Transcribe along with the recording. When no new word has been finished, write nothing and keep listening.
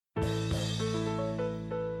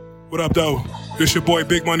What up, though? It's your boy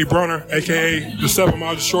Big Money Broner, a.k.a. the 7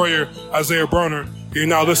 Mile Destroyer, Isaiah Broner. You're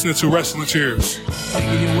now listening to Wrestling Cheers.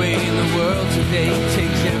 Taking your way in the world today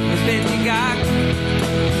takes everything you got.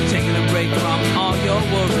 Taking a break from all your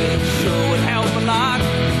worries sure would help a lot.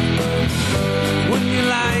 Wouldn't you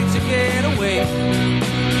like to get away?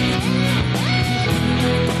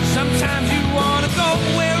 Sometimes you want to go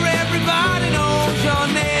where everybody knows your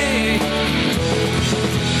name.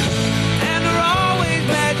 And they're always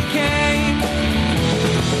glad you came.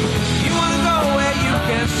 You want to go where you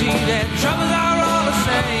can see that troubles are all the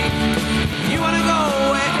same. You want to go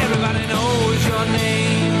where everybody knows your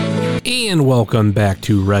name. And welcome back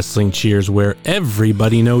to Wrestling Cheers, where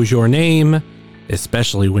everybody knows your name,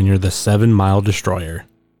 especially when you're the 7 Mile Destroyer.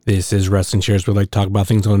 This is Wrestling Cheers, where we like to talk about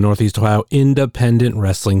things on the Northeast Ohio independent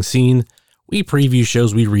wrestling scene. We preview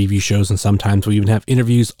shows, we review shows, and sometimes we even have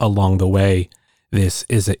interviews along the way. This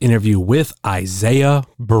is an interview with Isaiah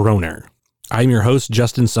Broner. I'm your host,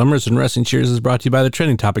 Justin Summers, and Wrestling Cheers is brought to you by the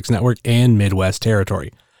Trending Topics Network and Midwest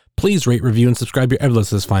Territory. Please rate, review, and subscribe your ever listen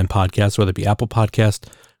to this fine podcast, whether it be Apple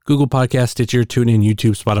Podcast, Google Podcast, Stitcher, TuneIn,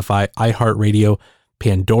 YouTube, Spotify, iHeartRadio,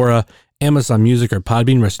 Pandora, Amazon Music, or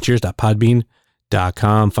Podbean,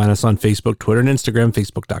 WrestlingCheers.podbean.com. Find us on Facebook, Twitter, and Instagram,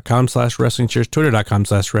 Facebook.com/WrestlingCheers,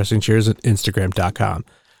 Twitter.com/WrestlingCheers, and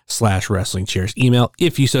Instagram.com/WrestlingCheers. Email,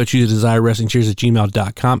 if you so choose to desire,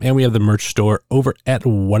 WrestlingCheers@gmail.com. And we have the merch store over at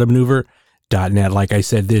whatamaneuver.net. Like I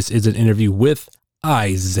said, this is an interview with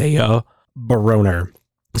Isaiah Broner.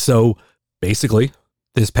 So basically,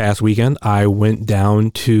 this past weekend, I went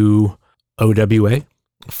down to OWA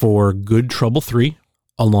for Good Trouble 3,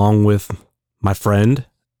 along with my friend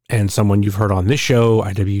and someone you've heard on this show,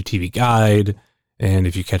 IWTV Guide, and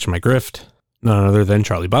if you catch my grift, none other than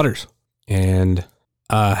Charlie Butters. And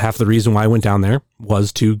half the reason why I went down there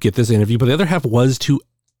was to get this interview, but the other half was to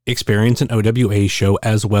experience an OWA show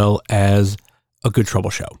as well as a Good Trouble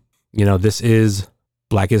show. You know, this is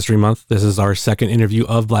Black History Month. This is our second interview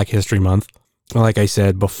of Black History Month. Like I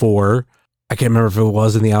said before, I can't remember if it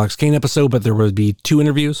was in the Alex Kane episode, but there would be 2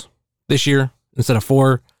 interviews this year instead of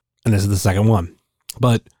 4, and this is the second one.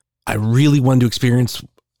 But I really wanted to experience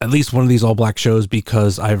at least one of these all black shows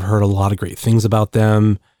because I've heard a lot of great things about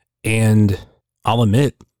them. And I'll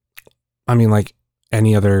admit, I mean, like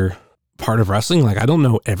any other part of wrestling, like I don't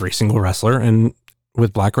know every single wrestler, and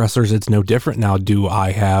with black wrestlers, it's no different. Now, do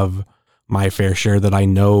I have my fair share that I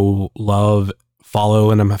know, love,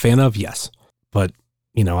 follow, and I'm a fan of? Yes. But,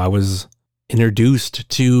 you know, I was introduced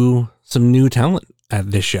to some new talent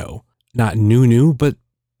at this show. Not new, but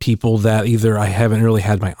people that either I haven't really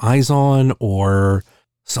had my eyes on or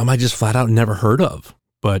some I just flat out never heard of.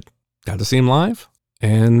 But got to see them live,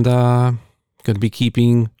 and going to be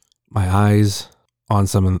keeping my eyes on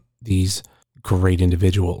some of these great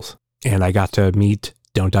individuals. And I got to meet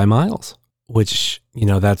Don't Die Miles, which, you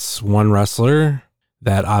know, that's one wrestler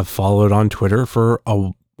that I've followed on Twitter for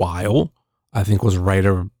a while. I think I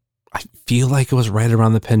feel like it was right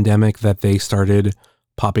around the pandemic that they started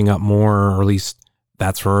popping up more, or at least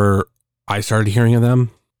that's where I started hearing of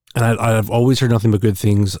them. And I've always heard nothing but good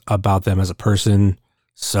things about them as a person.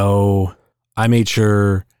 So I made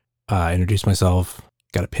sure I introduced myself,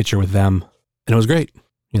 got a picture with them, and it was great.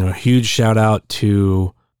 You know, a huge shout out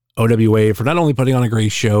to OWA for not only putting on a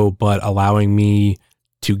great show, but allowing me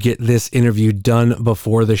to get this interview done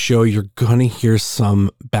before the show. You're going to hear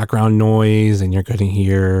some background noise, and you're going to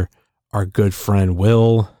hear our good friend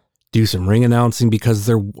Will do some ring announcing because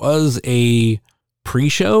there was a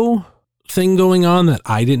pre-show thing going on that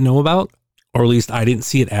I didn't know about, or at least I didn't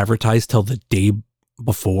see it advertised till the day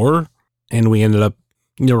before. And we ended up,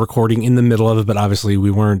 you know, recording in the middle of it, but obviously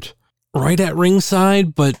we weren't right at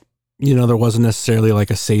ringside, but you know, there wasn't necessarily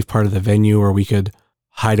like a safe part of the venue where we could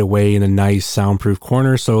hide away in a nice soundproof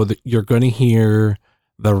corner. So you're going to hear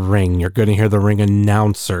the ring. You're going to hear the ring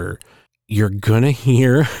announcer. You're going to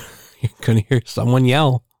hear someone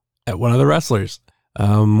yell at one of the wrestlers.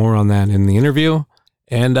 More on that in the interview.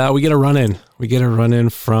 And we get a run in. We get a run in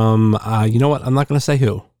from, you know what? I'm not going to say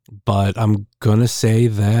who, but I'm going to say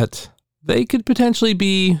that they could potentially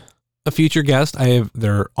be a future guest.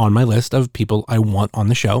 They're on my list of people I want on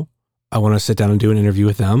the show. I want to sit down and do an interview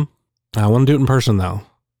with them. I want to do it in person though.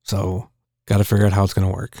 So got to figure out how it's going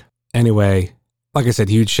to work. Anyway, like I said,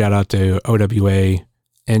 huge shout out to OWA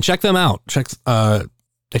and check them out.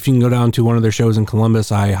 If you can go down to one of their shows in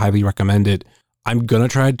Columbus, I highly recommend it. I'm going to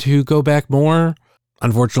try to go back more.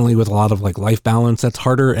 Unfortunately, with a lot of like life balance, that's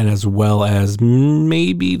harder. And as well as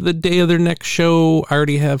maybe the day of their next show, I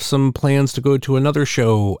already have some plans to go to another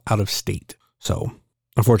show out of state. So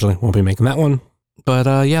unfortunately, won't be making that one.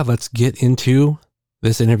 But yeah, let's get into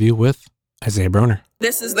this interview with Isaiah Broner.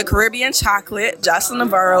 This is the Caribbean Chocolate, Jocelyn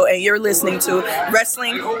Navarro, and you're listening to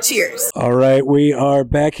Wrestling Cheers. All right, we are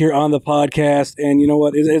back here on the podcast, and you know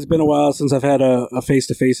what? It's been a while since I've had a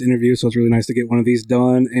face-to-face interview, so it's really nice to get one of these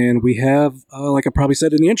done. And we have, like I probably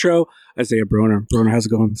said in the intro, Isaiah Broner. Broner, how's it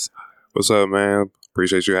going? What's up, man?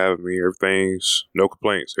 Appreciate you having me. Everything's no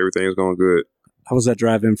complaints. Everything's going good. How was that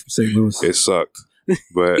drive in from St. Louis? It sucked,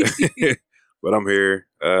 but but I'm here.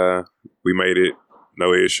 We made it.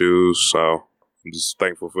 No issues, so I'm just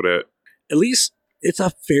thankful for that. At least it's a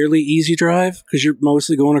fairly easy drive because you're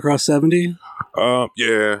mostly going across 70.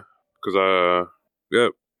 Yeah, because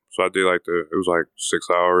yep. So I did it was like 6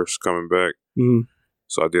 hours coming back. Mm-hmm.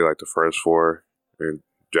 So I did like the first 4, and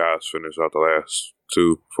Josh finished out the last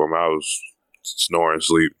 2 for me. I was snoring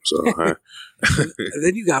sleep. So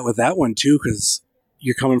then you got with that one too, because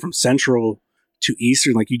you're coming from Central to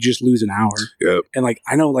Eastern, like you just lose an hour. Yep. And like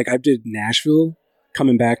I know, like I did Nashville.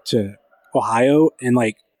 Coming back to Ohio and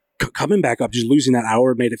like coming back up, just losing that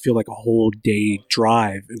hour made it feel like a whole day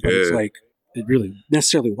drive. But it's like, it really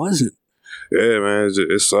necessarily wasn't. Yeah, man,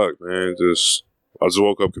 it sucked, man. I just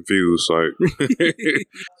woke up confused, like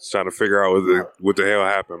trying to figure out what the hell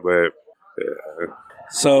happened. But yeah.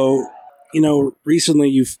 So, you know, recently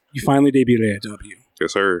you finally debuted at AIW.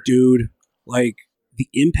 Yes, sir. Dude, like the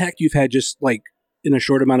impact you've had just like in a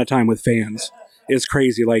short amount of time with fans is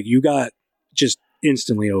crazy. Like you got just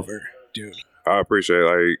instantly over, dude. I appreciate it.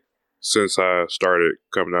 Like since I started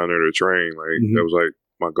coming down there to train, like that was like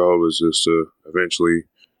my goal is just to eventually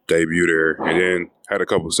debut there, and then had a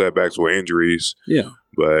couple setbacks with injuries. Yeah,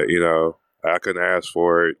 but you know I couldn't ask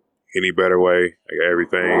for it any better way. Like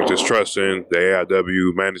everything, just trusting the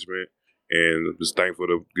AIW management, and just thankful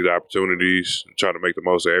to get opportunities and trying to make the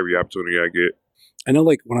most of every opportunity I get. I know,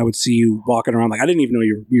 like when I would see you walking around, like I didn't even know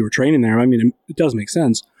you were training there. I mean, it does make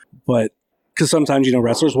sense, but. Because sometimes, you know,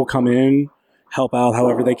 wrestlers will come in, help out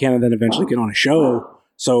however they can, and then eventually get on a show.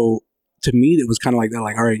 So to me, it was kind of like that.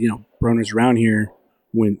 Like, all right, you know, Broner's around here.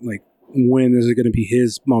 When is it going to be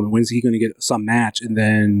his moment? When's he going to get some match? And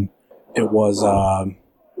then it was Hell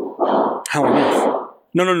on Earth.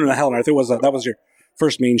 No, Hell on Earth. It was that was your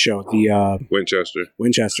first main show, the Winchester.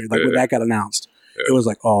 Like when that got announced, it was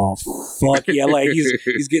like, oh fuck yeah! Like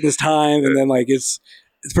he's getting his time, and then like it's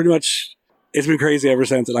pretty much. It's been crazy ever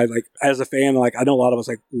since, and I like as a fan, like I know a lot of us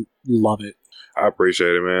like love it. I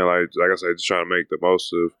appreciate it, man. Like I said, just trying to make the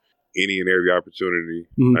most of any and every opportunity.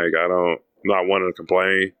 Like I'm not wanting to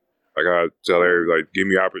complain. Like I tell everybody, like give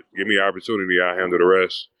me opportunity, I handle the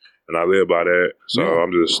rest, and I live by that. So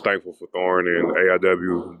I'm just thankful for Thorne and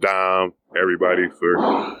AIW, Dom, everybody for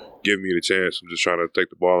giving me the chance. I'm just trying to take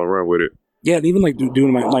the ball and run with it. Yeah, and even like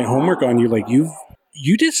doing my homework on you, like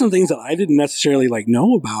you did some things that I didn't necessarily like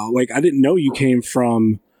know about. Like I didn't know you came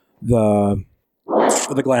from the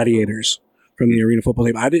Gladiators, from the Arena Football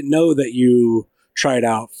team. I didn't know that you tried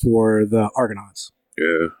out for the Argonauts.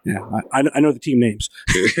 Yeah. I know the team names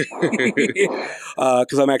because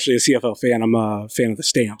I'm actually a CFL fan. I'm a fan of the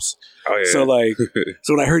Stamps. Oh yeah. So like,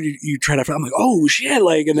 so when I heard you tried out for, I'm like, oh shit!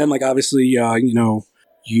 Like, and then like obviously, you know,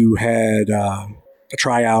 you had a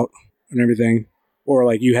tryout and everything. Or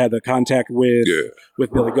like you had the contact with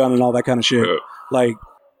Billy Gunn and all that kind of shit. Like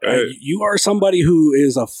you are somebody who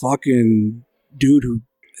is a fucking dude who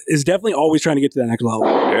is definitely always trying to get to that next level.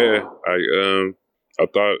 Yeah, I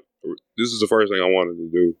thought this is the first thing I wanted to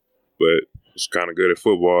do, but it's kind of good at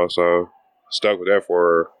football, so I stuck with that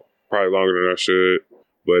for probably longer than I should.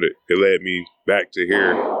 But it led me back to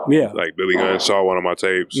here. Yeah, like Billy Gunn saw one of my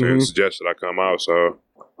tapes and suggested I come out, so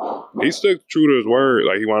he stuck true to his word.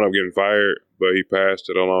 Like he wound up getting fired. But he passed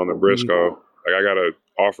it along to Briscoe. Like I got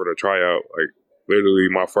offered a tryout, like literally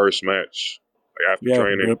my first match, like after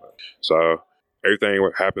training. Yep. So everything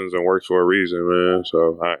happens and works for a reason, man.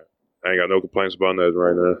 So I ain't got no complaints about nothing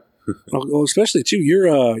right now. Well, especially too, you're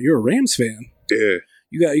a Rams fan. Yeah.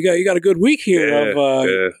 You got a good week here.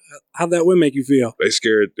 How'd that win make you feel? They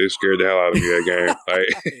scared the hell out of me that game. Like,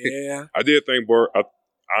 yeah. I did think I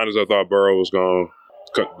thought Burrow was going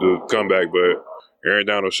to come back, but Aaron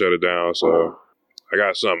Donald shut it down, so I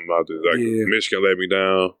got something about this. Like Michigan let me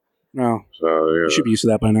down. No, so yeah, you should be used to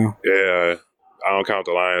that by now. Yeah, I don't count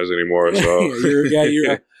the Lions anymore. So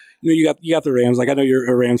you got the Rams. Like I know you're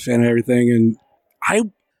a Rams fan and everything, and I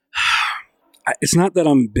it's not that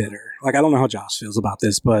I'm bitter. Like I don't know how Josh feels about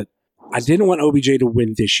this, but I didn't want OBJ to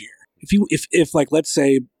win this year. If like let's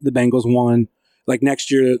say the Bengals won, like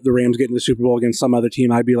next year the Rams get in the Super Bowl against some other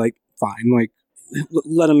team, I'd be like fine, like.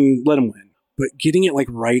 Let him win. But getting it like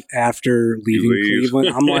right after leaving Cleveland,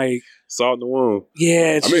 I'm like salt in the wound.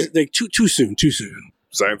 Yeah, it's like too soon.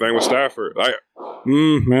 Same thing with Stafford. Like,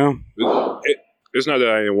 yeah. it's not that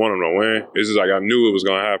I didn't want him to win. It's just like I knew it was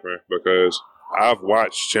going to happen because I've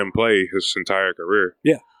watched him play his entire career.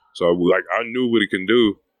 Yeah. So, like, I knew what he can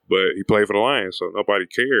do, but he played for the Lions, so nobody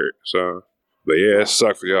cared. So, but yeah, it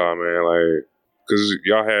sucked for y'all, man. Like, because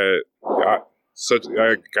y'all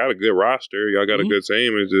got a good roster. Y'all got a good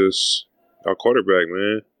team. It's just our quarterback,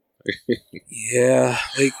 man. Yeah.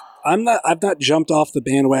 Like, I've not jumped off the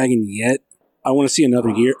bandwagon yet. I want to see another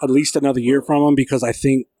year, at least another year from him, because I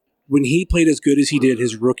think when he played as good as he did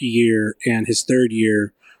his rookie year and his third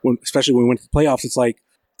year, especially when we went to the playoffs, it's like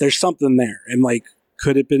there's something there. And like,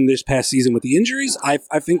 could it have been this past season with the injuries? I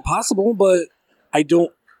think possible, but I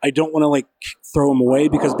don't want to like throw him away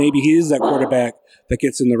because maybe he is that quarterback that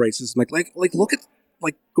gets in the right system. Like look at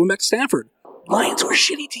like going back to Stanford. Lions were a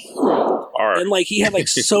shitty team. All right. And like he had like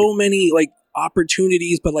so many like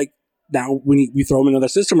opportunities, but like now when we throw him in another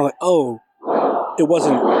system, we're like, oh, it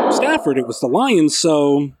wasn't Stafford, it was the Lions.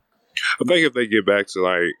 So I think if they get back to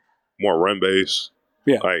like more run base,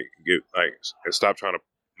 like and stop trying to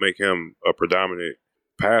make him a predominant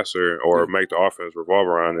passer or make the offense revolve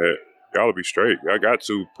around that, y'all will be straight. I got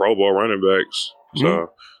 2 Pro Bowl running backs,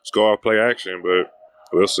 so let's go off play action, but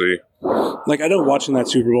we'll see. Like I know watching that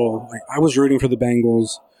Super Bowl, like I was rooting for the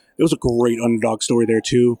Bengals. It was a great underdog story there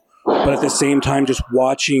too, but at the same time, just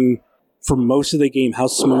watching for most of the game how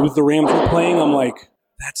smooth the Rams were playing, I'm like,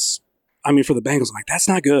 for the Bengals, I'm like, that's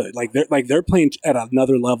not good. They're playing at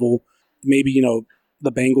another level. Maybe,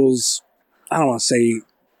 the Bengals, I don't want to say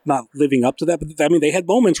not living up to that, but they had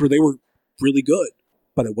moments where they were really good,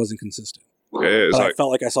 but it wasn't consistent. Yeah, but I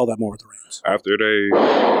felt like I saw that more with the Rams. After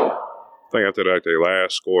their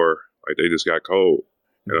last score, like they just got cold.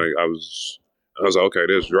 And like, I was like, okay,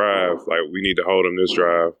 this drive, like we need to hold them this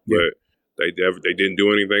drive, but they didn't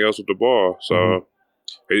do anything else with the ball. So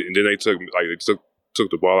and then they took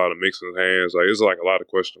the ball out of Mixon's hands. Like it's like a lot of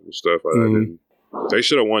questionable stuff. They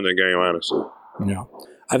should have won that game, honestly. Yeah,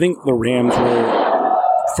 I think the Rams were,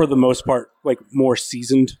 for the most part, like more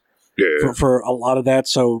seasoned. Yeah, for a lot of that,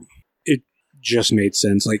 so it just made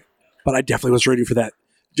sense. Like, but I definitely was ready for that.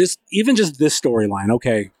 Just this storyline.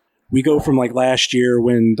 Okay, we go from like last year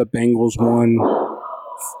when the Bengals won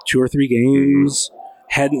 2 or 3 games,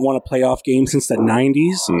 hadn't won a playoff game since the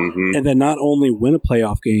 90s, and then not only win a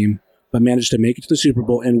playoff game, but managed to make it to the Super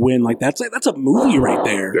Bowl and win. Like that's a movie right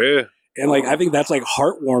there. Yeah. And like I think that's like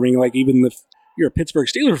heartwarming. Like even if you're a Pittsburgh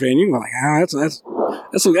Steelers fan, you're like,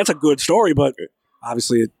 that's a good story, but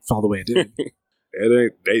obviously it fell the way it did.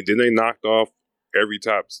 And they knocked off every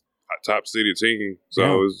top seeded team,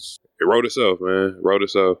 so it wrote itself, man. It wrote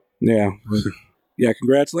itself. Yeah, yeah.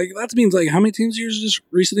 Congrats. Like that means like how many teams yours just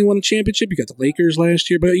recently won a championship? You got the Lakers last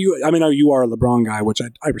year, but you are a LeBron guy, which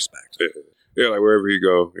I respect. Yeah, like wherever he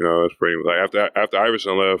go, it's pretty much like after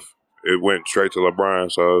Iverson left, it went straight to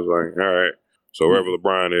LeBron. So I was like, all right. So wherever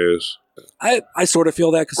LeBron is, I sort of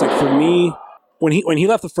feel that because like for me, when he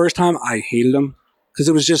left the first time, I hated him because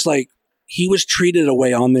it was just like he was treated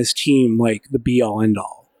away on this team like the be all end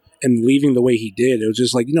all, and leaving the way he did, it was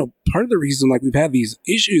just like part of the reason like we've had these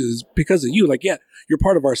issues is because of you. Like you're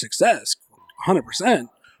part of our success, 100%,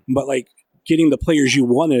 but like getting the players you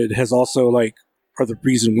wanted has also like are the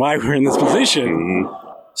reason why we're in this position.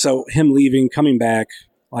 So him leaving, coming back,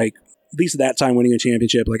 like at least at that time winning a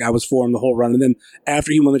championship, like I was for him the whole run. And then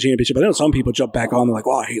after he won the championship, I know some people jump back on, they're like,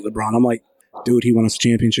 "Oh, I hate LeBron." I'm like, dude, he won us a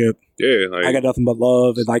championship. Yeah, like, I got nothing but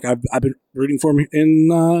love, and like I've been rooting for him in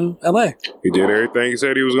LA. He did everything he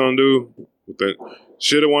said he was gonna do.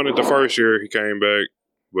 Should have won it the first year. He came back,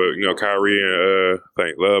 but Kyrie and I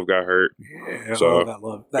think Love got hurt. Yeah, so that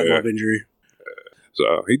love injury.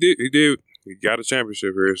 So he did. He got a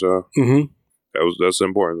championship here. So that's the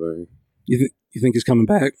important thing. You think he's coming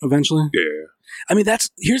back eventually? Yeah. I mean,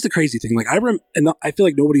 here's the crazy thing. Like and I feel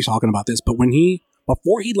like nobody's talking about this, but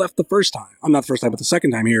before he left the first time, not the first time, but the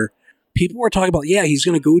second time here, people were talking about, he's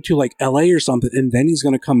going to go to like LA or something, and then he's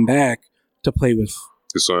going to come back to play with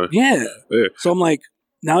his son. Yeah. So I'm like,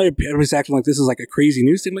 now everybody's acting like this is like a crazy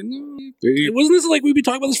news thing. Like, no, wasn't this like we've been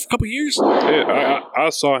talking about this for a couple of years? Yeah, I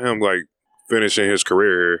saw him like finishing his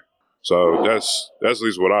career here, so that's at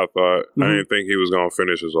least what I thought. I didn't think he was going to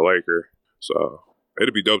finish as a Laker, so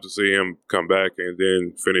it'd be dope to see him come back and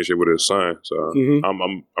then finish it with his son. So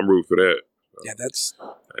I'm rooting for that. Yeah,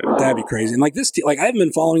 that'd be crazy. And like this, I haven't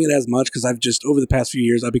been following it as much because I've just over the past few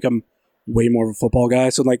years I've become way more of a football guy.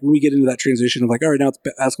 So like when we get into that transition of like, all right, now it's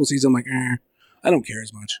basketball season, I'm like, I don't care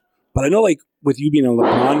as much. But I know like with you being a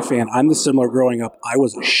LeBron fan, I'm the similar growing up. I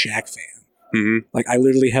was a Shaq fan. Like I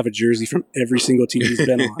literally have a jersey from every single team he's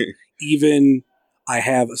been on. Even I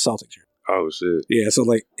have a Celtic jersey. Oh shit! Yeah, so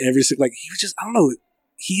like he was just, I don't know.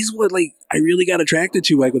 He's what like I really got attracted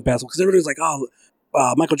to like with basketball because everybody was like, oh,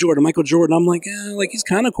 Michael Jordan. I'm like, like he's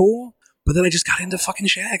kind of cool. But then I just got into fucking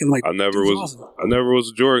Shaq, and like I never was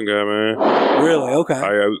a Jordan guy, man. Really? Okay.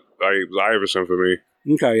 I was Iverson for me.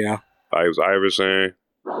 Okay, yeah. I was Iverson,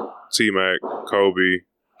 T-Mac, Kobe,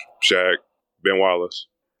 Shaq, Ben Wallace.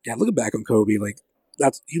 Yeah, looking back on Kobe, like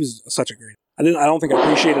he was such a great. I don't think I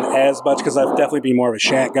appreciated it as much because I've definitely been more of a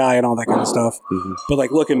Shaq guy and all that kind of stuff. Mm-hmm. But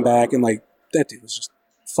like looking back and like that dude was just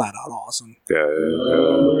flat out awesome. Yeah.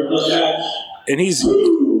 And he's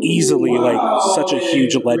easily like such a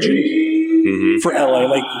huge legend for LA.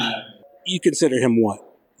 Like you consider him what,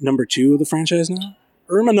 number 2 of the franchise now?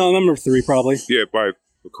 Or no, number 3 probably. Yeah, probably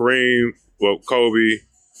Kareem, Kobe,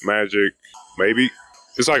 Magic, maybe.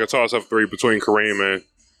 It's like a toss-up 3 between Kareem and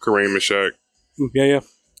Shaq. Yeah.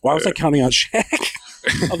 Why was I counting out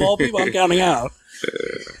Shaq? Of all people, I'm counting out.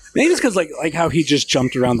 Maybe it's because like how he just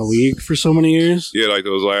jumped around the league for so many years. Yeah, like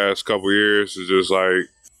those last couple years, it's just like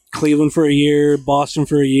Cleveland for a year, Boston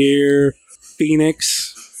for a year,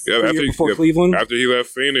 Phoenix. Yeah, before Cleveland. After he left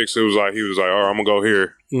Phoenix, he was like, "Oh, I'm gonna go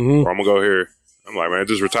here, or I'm gonna go here." I'm like, man,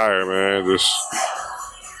 just retire, man.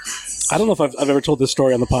 I don't know if I've ever told this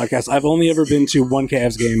story on the podcast. I've only ever been to one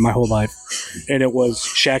Cavs game my whole life, and it was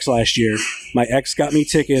Shaq's last year. My ex got me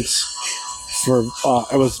tickets for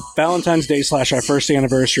it was Valentine's Day / our first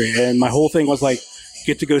anniversary, and my whole thing was like,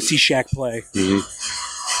 get to go see Shaq play. Mm-hmm.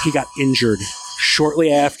 He got injured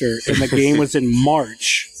shortly after, and the game was in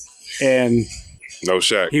March, and no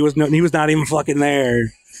Shaq. He was not even fucking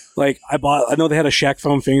there. Like I know they had a Shaq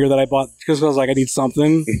foam finger that I bought because I was like, I need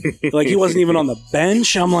something. Like he wasn't even on the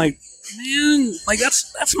bench. I'm like, man, like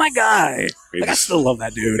that's my guy. Like I still love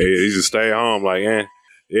that dude. He just stay home, like,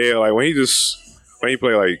 yeah. Like when he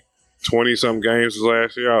played like 20-something games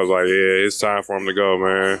last year, I was like, yeah, it's time for him to go,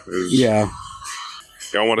 man. Yeah, you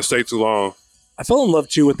don't want to stay too long. I fell in love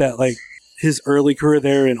too with that, like his early career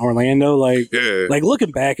there in Orlando. Like, yeah, like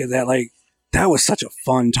looking back at that, like that was such a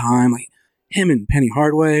fun time. Like him and Penny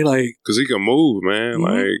Hardaway, like, because he can move, man.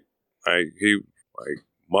 Mm-hmm. He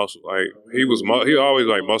always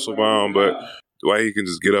like muscle bound, but the way he can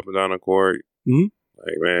just get up and down the court,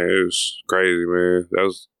 like, man, it was crazy, man.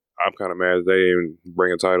 I'm kind of mad they didn't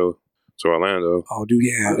bring a title to Orlando. Oh, dude,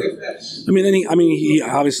 yeah. I mean, he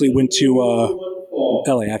obviously went to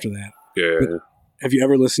LA after that. Yeah. But have you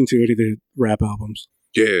ever listened to any of the rap albums?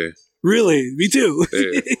 Yeah. Really? Me too.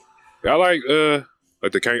 Yeah. I like the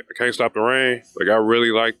Can't Stop the Rain. Like I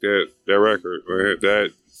really like that record, man.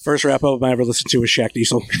 That first rap album I ever listened to was Shaq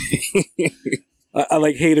Diesel. I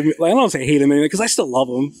like hate him. Like, I don't say hate him because I still love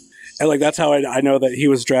him. And like that's how I know that he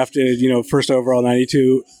was drafted, first overall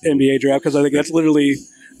 92 NBA draft, because I think that's literally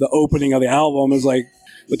the opening of the album is like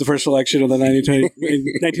with the first selection of the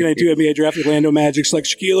 1992 NBA draft. Orlando Magic select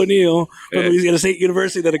Shaquille O'Neal from Louisiana State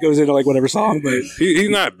University. That it goes into like whatever song, but he's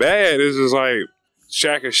not bad. It's just like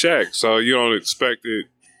Shaq is Shaq, so you don't expect it.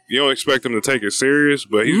 You don't expect him to take it serious,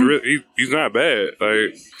 but he's not bad.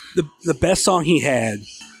 Like the best song he had,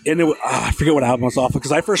 and I forget what album it's off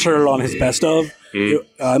because I first heard it on his best of.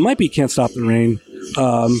 It might be "Can't Stop the Rain."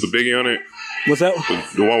 The Biggie on it. Was that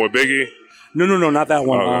the one with Biggie? No, not that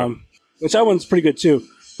one. Which that one's pretty good too.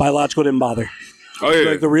 Biological Didn't Bother. Oh yeah,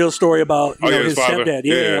 like the real story about his father. stepdad.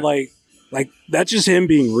 Yeah, like that's just him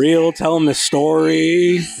being real, telling the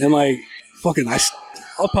story, and like fucking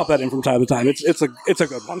I'll pop that in from time to time. It's a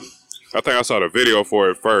good one. I think I saw the video for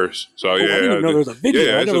it first. So yeah, I didn't even know there was a video.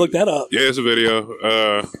 Yeah, I never looked that up. Yeah, it's a video.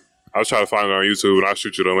 I was trying to find it on YouTube, and I'll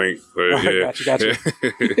shoot you the link. But, yeah. Gotcha.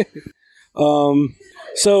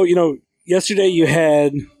 So yesterday you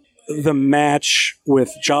had the match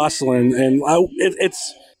with Jocelyn, and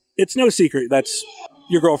it's no secret that's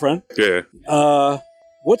your girlfriend. Yeah.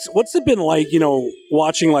 What's it been like?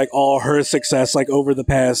 Watching like all her success like over the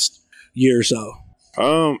past year or so.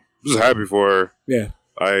 Just happy for her. Yeah.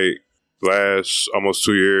 Like last almost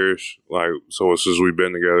 2 years, like so since we've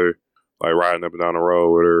been together, like riding up and down the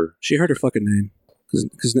road with her. She heard her fucking name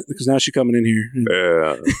because now she's coming in here.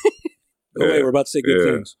 Yeah. Wait, we're about to say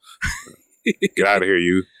good things. Get out of here,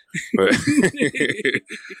 you. But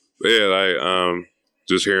yeah, like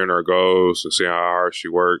just hearing her goals and seeing how hard she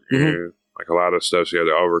worked and like a lot of stuff she had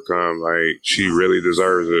to overcome. Like she really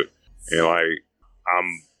deserves it, and like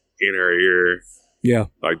I'm in her ear. Yeah.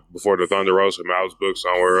 Like before the Thunder Roast, I was booked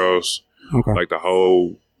somewhere else. Okay. Like the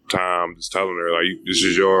whole time, just telling her like, this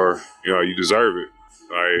is you deserve it.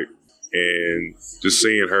 Like, and just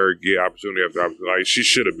seeing her get opportunity after opportunity. Like she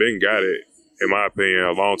should have got it, in my opinion,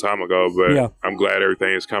 a long time ago. But I'm glad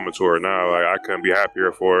everything's coming to her now. Like I couldn't be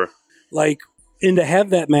happier for her. Like, and to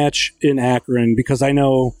have that match in Akron, because I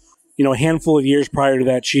know, a handful of years prior to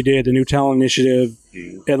that, she did the New Talent Initiative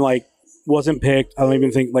and like wasn't picked. I don't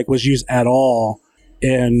even think like was used at all.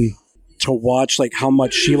 and to watch like how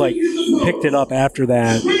much she like picked it up after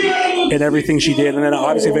that and everything she did, and then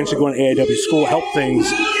obviously eventually going to AIW school helped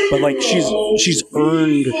things, but like she's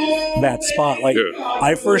earned that spot. Like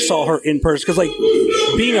I first saw her in person because like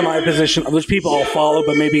being in my position, there's people I'll follow,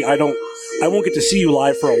 but maybe I won't get to see you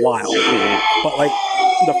live for a while. But like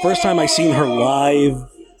the first time I seen her live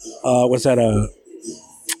was at a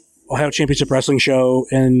Ohio Championship Wrestling show,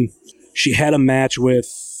 and she had a match with,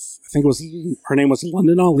 I think it was, her name was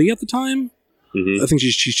London Ali at the time. I think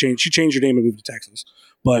she changed her name and moved to Texas.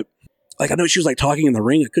 But like I know she was like talking in the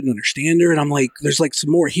ring, I couldn't understand her, and I'm like, there's like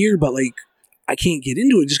some more here, but like I can't get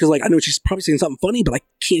into it just because like I know she's probably saying something funny, but I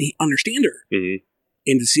can't understand her.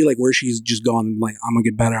 And to see like where she's just gone, like I'm gonna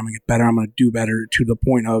get better, I'm gonna do better, to the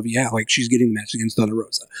point of like she's getting the match against Thunder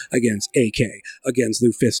Rosa, against AK, against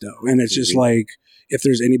Lufisto, and it's just like, if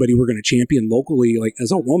there's anybody we're gonna champion locally, like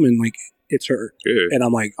as a woman, like it's her. And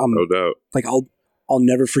I'm like, no doubt. Like I'll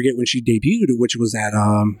never forget when she debuted, which was at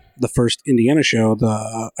the first Indiana show,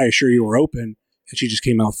 the I Assure You Are Open, and she just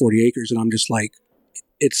came out 40 Acres, and I'm just like,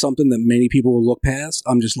 it's something that many people will look past.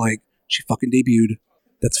 I'm just like, she fucking debuted.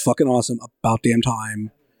 That's fucking awesome. About damn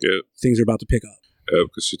time. Things are about to pick up.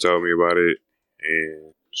 Because she told me about it,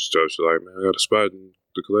 and she's like, man, I got a spot in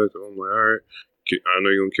the collective. I'm like, all right, I know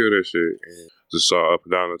you're gonna kill that shit. And just saw up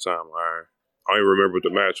and down the time. All right, I don't even remember what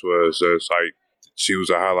the match was. It's like she was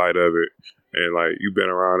a highlight of it, and like you've been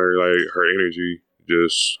around her, like her energy,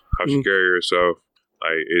 just how she carry herself,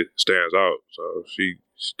 like it stands out. So she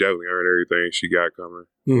definitely earned everything she got coming.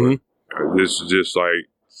 This is just like,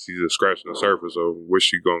 she's just scratching the surface of where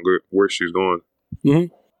she's going.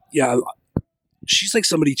 Yeah, she's like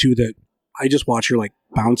somebody too that I just watch her like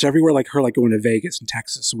bounce everywhere, like her like going to Vegas and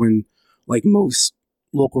Texas when like most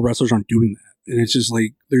local wrestlers aren't doing that, and it's just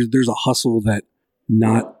like there's a hustle that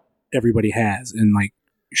not everybody has, and like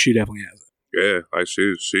she definitely has it. Yeah, like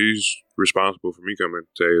she's responsible for me coming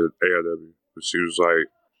to AIW. She was like,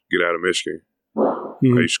 get out of Michigan. Like,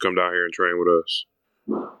 you should come down here and train with us.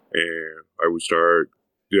 And like we started,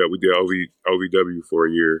 we did OVW for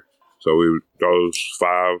a year. So those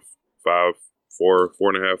 4.5,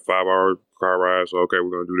 5 hour car rides. So, okay,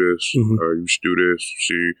 we're gonna do this. Or you should do this.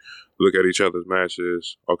 She look at each other's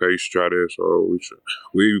matches. Okay, you should try this. Or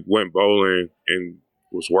we went bowling and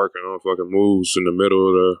was working on fucking moves in the middle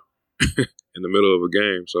of a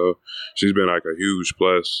game. So she's been like a huge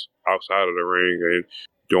plus outside of the ring, and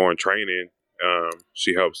during training,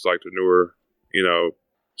 she helps like the newer.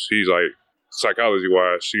 She's like, psychology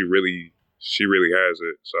wise, she really has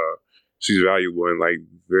it. So she's valuable in like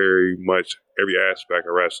very much every aspect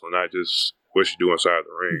of wrestling, not just what she do inside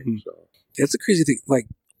the ring. So it's a crazy thing. Like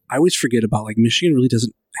I always forget about like Michigan really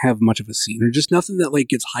doesn't have much of a scene, or just nothing that like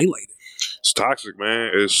gets highlighted. It's toxic,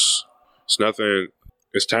 man. It's nothing.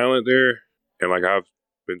 It's talent there, and like I've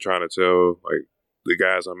been trying to tell like the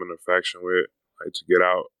guys I'm in affection with, like to get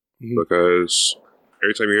out, because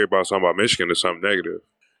every time you hear about something about Michigan, it's something negative.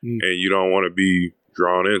 And you don't want to be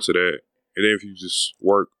drawn into that. And then if you just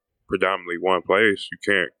work predominantly one place, you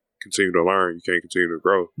can't continue to learn. You can't continue to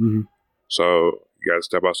grow. So you got to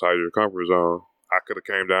step outside your comfort zone. I could have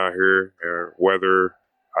came down here, and whether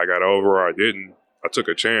I got over or I didn't, I took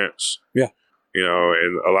a chance. And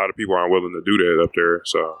a lot of people aren't willing to do that up there.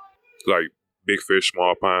 So like big fish,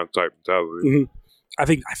 small pond type mentality. I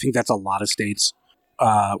think that's a lot of states.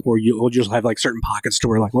 Where you'll just have like certain pockets to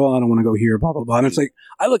where like, well, I don't want to go here, blah, blah, blah. And it's like,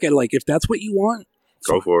 I look at it like, if that's what you want,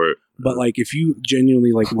 go for it. But like, if you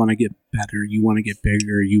genuinely like want to get better, you want to get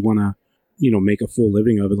bigger, you want to, make a full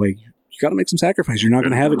living of it, like you got to make some sacrifice. You're not going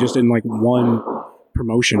to have it just in like one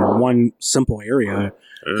promotion or one simple area.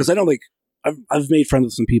 Because I know like, I've made friends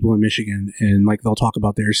with some people in Michigan, and like, they'll talk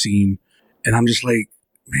about their scene, and I'm just like,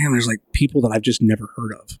 man, there's like people that I've just never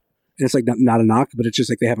heard of. And it's like not a knock, but it's just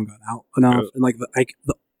like they haven't gone out enough. And like I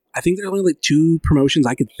think there's only like 2 promotions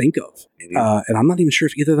I could think of, and I'm not even sure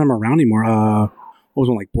if either of them are around anymore. What was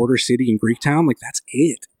one, like Border City and Greektown? Like that's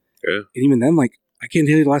it. And even then, like I can't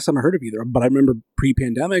tell you the last time I heard of either. But I remember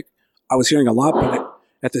pre-pandemic, I was hearing a lot. But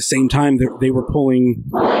at the same time, they were pulling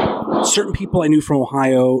certain people I knew from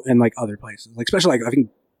Ohio and like other places. Like especially like I think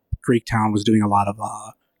Greektown was doing a lot of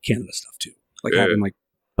Canada stuff too, like having like.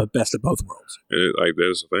 But best of both worlds. And like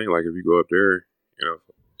that's the thing. Like if you go up there,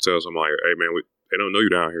 tell someone like, "Hey man, they don't know you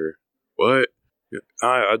down here." What?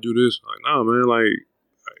 I do this. Like, nah, man. Like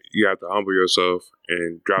you have to humble yourself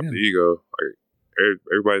and drop the ego. Like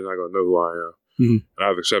everybody's not gonna know who I am. And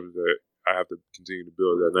I've accepted that I have to continue to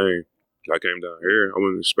build that name. I came down here. I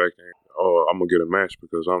wasn't expecting, I'm gonna get a match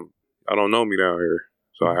because I don't know me down here.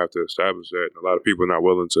 So I have to establish that. And a lot of people are not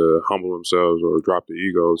willing to humble themselves or drop the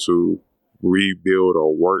ego to rebuild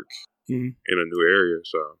or work in a new area.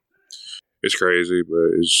 So it's crazy,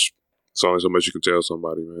 but it's only so much you can tell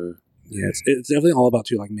somebody, man. Yeah, it's definitely all about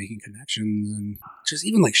too, like making connections and just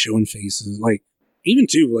even like showing faces. Like even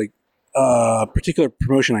too, like particular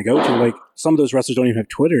promotion I go to, like some of those wrestlers don't even have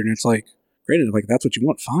Twitter, and it's like, granted, like that's what you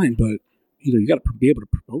want, fine, but you got to be able to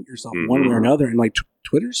promote yourself one way or another, and like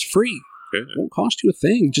Twitter's free. It won't cost you a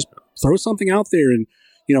thing. Just throw something out there, and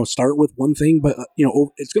start with one thing, but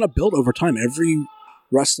it's going to build over time. Every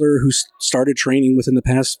wrestler who started training within the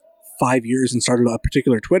past 5 years and started a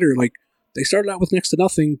particular Twitter, like they started out with next to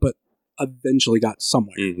nothing, but eventually got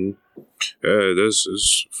somewhere. Yeah, this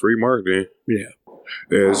is free marketing. Yeah,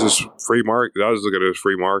 it's just free market. I just look at it as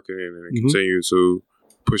free marketing and continue to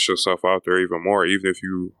push yourself out there even more. Even if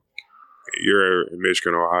you're in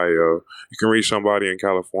Michigan, Ohio, you can reach somebody in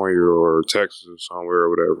California or Texas or somewhere or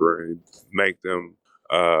whatever, and make them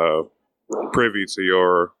privy to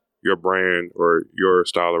your brand or your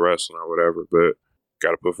style of wrestling or whatever. But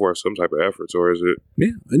got to put forth some type of effort towards it.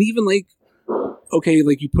 Yeah, and even like, okay,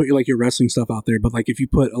 like you put your wrestling stuff out there, but like if you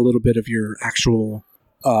put a little bit of your actual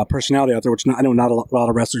personality out there, which I know not a lot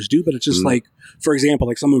of wrestlers do, but it's just like, for example,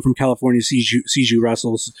 like someone from California sees you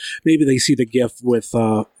wrestles, maybe they see the GIF with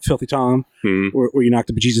Filthy Tom, where you knocked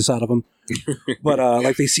the bejesus out of him, but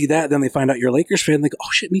like they see that, then they find out you're a Lakers fan, like, oh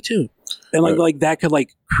shit, me too, and like that could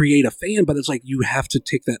like create a fan, but it's like you have to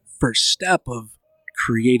take that first step of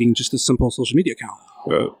creating just a simple social media account.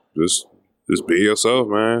 Just be yourself,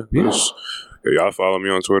 man. Yeah. Y'all follow me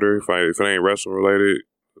on Twitter if it ain't wrestling related,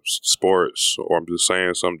 sports, or I'm just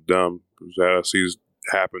saying something dumb that I see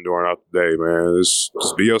happen during out the day, man. Just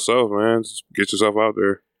be yourself, man. Just get yourself out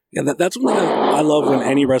there. Yeah, that's one thing I love when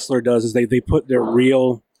any wrestler does is they put their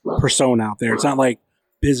real persona out there. It's not like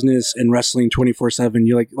business and wrestling 24/7.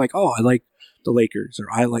 You're like, oh, I like the Lakers, or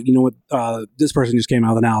I like, this person just came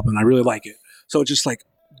out with an album, I really like it. So it's just like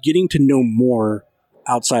getting to know more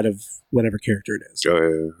outside of whatever character it is. Oh,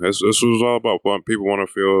 yeah. This was all about people want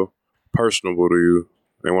to feel personable to you.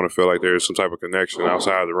 They want to feel like there's some type of connection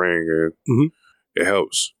outside the ring, and it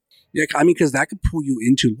helps. Yeah, I mean, because that could pull you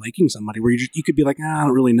into liking somebody where you could be like, I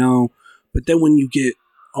don't really know. But then when you get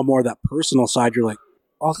a more of that personal side, you're like,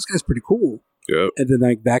 oh, this guy's pretty cool. Yep. And then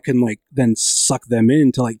like that can like then suck them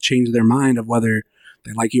in to like change their mind of whether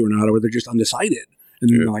they like you or not, or they're just undecided. And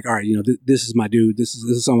then they're like, all right, this is my dude. This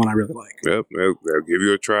is someone I really like. Yep. They'll give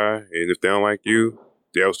you a try. And if they don't like you,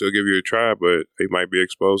 they'll still give you a try, but they might be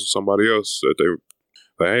exposed to somebody else that they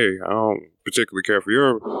like, hey, I don't particularly care for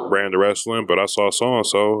your brand of wrestling, but I saw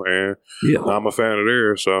so-and-so, and I'm a fan of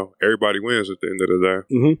theirs. So everybody wins at the end of the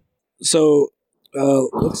day. So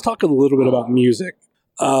let's talk a little bit about music.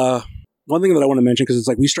 One thing that I want to mention, because it's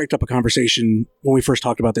like we striked up a conversation when we first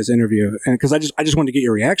talked about this interview, and because I just wanted to get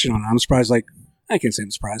your reaction on it. I'm surprised, like, I can't say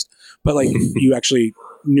I'm surprised, but like you actually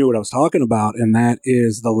knew what I was talking about, and that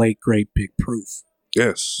is the late great Big Proof.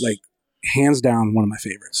 Yes. Like, hands down, one of my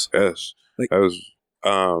favorites. Yes. Like, I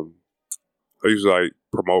used to like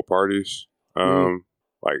promote parties,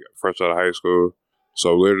 like fresh out of high school.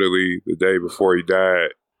 So literally the day before he died,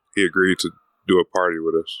 he agreed to do a party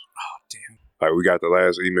with us. Oh, damn. Like we got the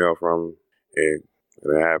last email from him,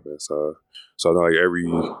 and it happened. So like every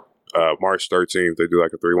March 13th, they do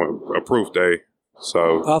like a proof day.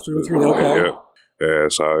 So 313, okay. Yeah.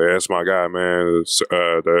 So that's my guy, man.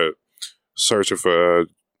 The searching for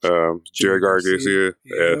Jerry Garcia.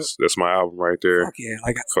 Yes, that's my album right there. Fuck yeah,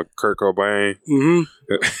 like for Kurt Cobain.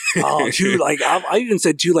 Oh, dude, like I even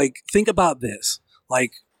said, dude, like think about this.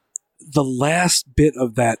 Like the last bit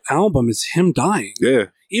of that album is him dying. Yeah.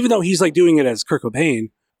 Even though he's like doing it as Kurt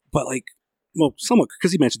Cobain, but like, well, somewhat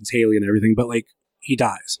because he mentions Haley and everything, but like he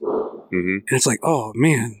dies. And it's like, oh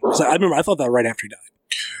man. So I remember I thought that right after he died.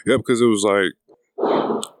 Yeah, because it was like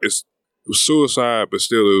it was suicide, but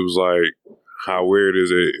still it was like, how weird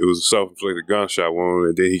is it? It was a self-inflicted gunshot wound,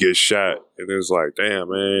 and then he gets shot, and it's like, damn,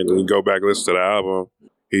 man. Then you go back and listen to the album.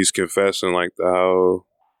 He's confessing like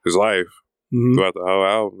his life throughout the whole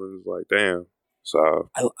album. It's like, damn. So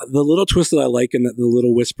the little twist that I like, and the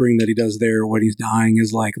little whispering that he does there when he's dying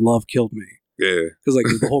is like, "Love killed me." Yeah, because like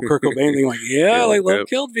the whole Kurt Cobain thing, like, like love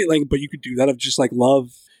killed me. Like, but you could do that of just like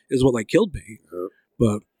love is what like killed me.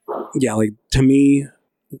 But yeah, like to me,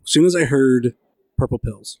 as soon as I heard Purple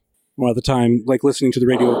Pills. Well, at the time, like listening to the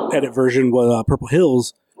radio edit version with Purple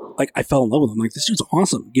Hills, like I fell in love with him. Like this dude's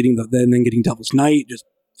awesome. Getting Devil's Night, just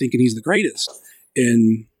thinking he's the greatest.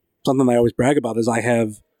 And something I always brag about is I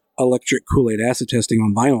have electric Kool-Aid acid testing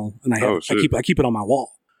on vinyl, and I keep it on my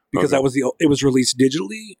wall because it was released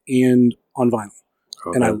digitally and on vinyl.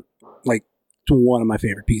 And I like one of my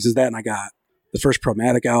favorite pieces that, and I got the first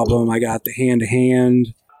Chromatic album. I got the Hand to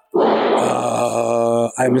Hand.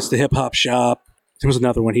 I Miss the Hip Hop Shop. There was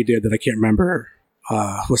another one he did that I can't remember.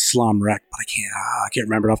 Was Slum Wreck, but I can't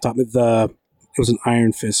remember it off the top. It was an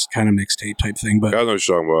Iron Fist kind of mixtape type thing. But I know what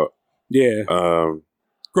you're talking about. Yeah.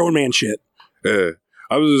 Grown man shit. Yeah.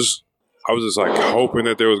 I was just like hoping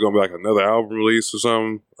that there was gonna be like another album release or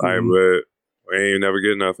something. But we ain't never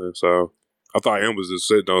get nothing. So I thought him was just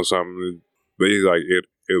sitting on something. But he's like it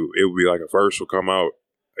would be like a verse will come out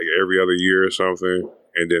like every other year or something,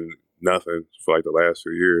 and then nothing for like the last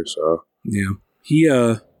few years. So yeah. He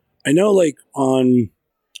I know like on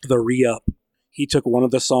the re-up, he took one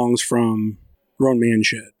of the songs from Grown Man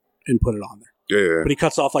Shit and put it on there. Yeah. But he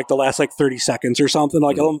cuts off like the last like 30 seconds or something.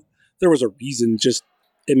 Like there was a reason, just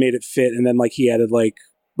it made it fit. And then like he added like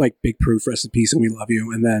Big Proof, Rest in Peace and We Love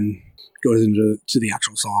You, and then goes into the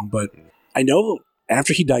actual song. But I know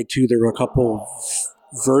after he died too, there were a couple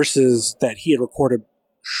verses that he had recorded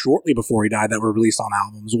shortly before he died that were released on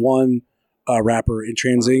albums. One rapper in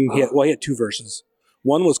Transing, he had two verses.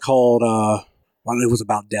 One was called it was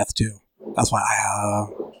about death too. That's why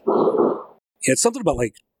it's something about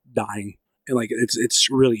like dying, and like it's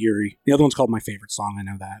really eerie. The other one's called My Favorite Song, I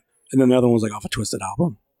know that. And then the other one was like off a Twisted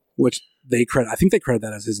album, which I think they credit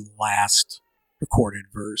that as his last recorded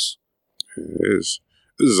verse. This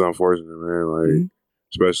is unfortunate, man. Like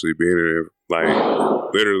especially being in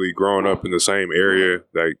like literally growing up in the same area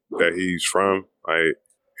that he's from. Like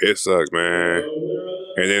it sucks, man.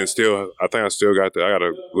 And then still, I think I still got I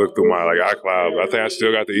gotta look through my like iCloud. But I think I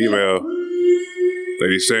still got the email that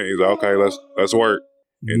he sent. He's like, okay, let's work.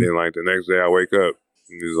 And then like the next day I wake up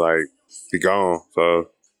and he's like, he gone. So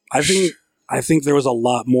I think there was a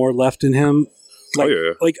lot more left in him. Like,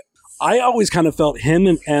 like I always kind of felt him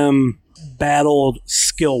and M battled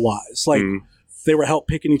skill wise. Like they were help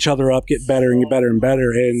picking each other up, get better and get better and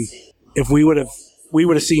better. And if we would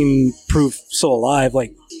have seen Proof still alive,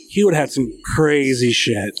 like he would have had some crazy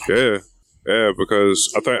shit. Yeah,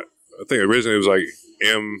 because I think originally it was like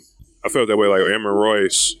M. I felt that way, like M and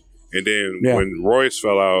Royce, and then when Royce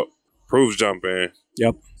fell out, Proof jumped in.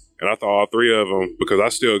 Yep. And I thought all three of them, because I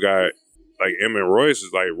still got like M and Royce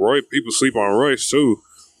is like people sleep on Royce too,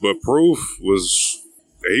 but Proof was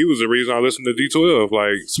the reason I listened to D12,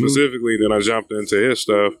 like specifically. Then I jumped into his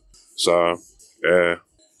stuff. So yeah,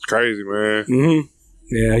 it's crazy, man.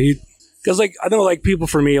 Yeah, because like I know like people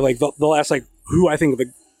for me like they'll ask like who I think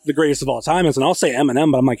the greatest of all time is, and I'll say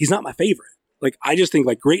Eminem, but I'm like he's not my favorite. Like I just think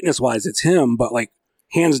like greatness wise it's him, but like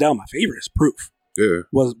hands down my favorite is Proof. Yeah,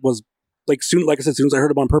 was like like I said, as soon as I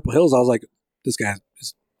heard him on Purple Hills, I was like, this guy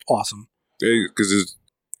is awesome. Yeah, because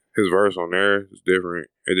his verse on there is different,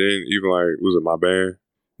 and then even like was it My Band?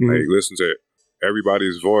 Like listen to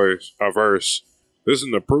everybody's verse.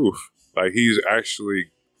 Listen to Proof. Like he's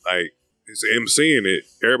actually like. It's MCing it.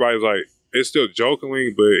 Everybody's like, it's still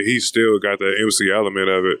jokingly, but he still got the MC element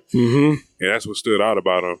of it, and that's what stood out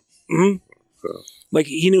about him. So. Like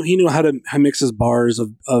he knew how to mix his bars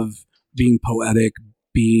of being poetic,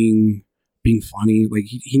 being funny. Like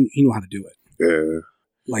he knew how to do it. Yeah.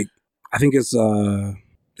 Like I think it's on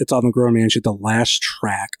the Grown Man Shit. The last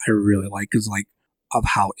track I really like is like of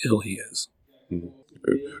how ill he is. You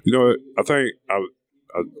know, I think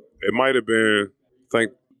it might have been.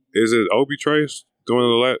 Is it Obi Trace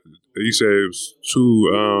doing you said it was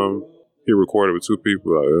two. He recorded with two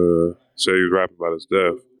people. Said he was rapping about his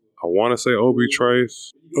death. I want to say Obi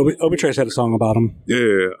Trace. Obi Trace had a song about him.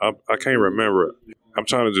 Yeah, I can't remember. I'm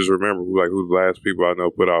trying to just remember who the last people I know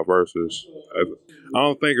put out verses. I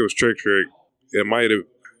don't think it was Trick Trick. It might have.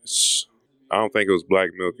 I don't think it was Black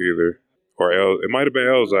Milk either, or it might have been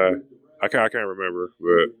Elzai. I can't remember,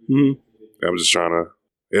 but I'm just trying to.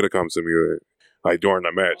 It'll come to me like during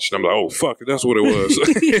the match. And I'm like, oh fuck, that's what it was.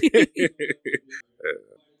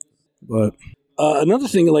 But another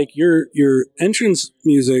thing, like your entrance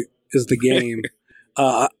music is The Game.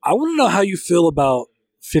 I want to know how you feel about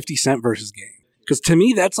 50 Cent versus Game, because to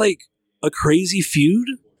me that's like a crazy feud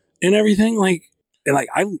and everything. Like, and like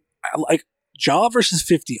I like Ja versus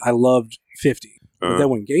 50. I loved 50, but then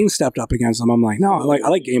when Game stepped up against him, I'm like, no, I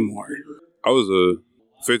like Game more. I was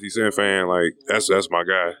a 50 Cent fan. Like that's my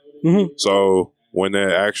guy. So when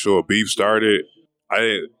that actual beef started, I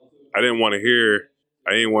didn't want to hear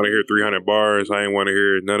 300 bars. I didn't want to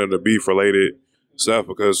hear none of the beef related stuff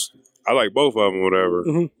because I like both of them, whatever.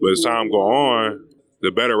 But as time go on,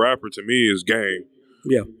 the better rapper to me is Game.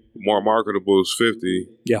 Yeah. More marketable is 50.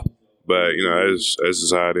 Yeah. But you know, that's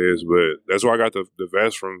just how it is. But that's where I got the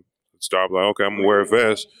vest from. Start like, okay, I'm gonna wear a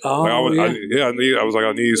vest. Oh, like,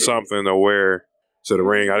 I need something to wear to the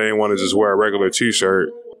ring. I didn't want to just wear a regular T-shirt.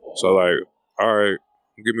 So like, all right,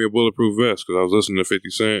 give me a bulletproof vest because I was listening to 50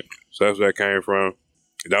 Cent. So that's where that came from.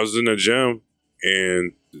 And I was in the gym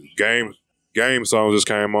and game song just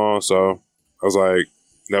came on, so I was like,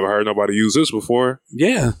 never heard nobody use this before.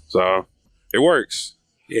 Yeah. So it works.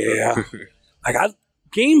 Yeah. I got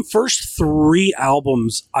Game first 3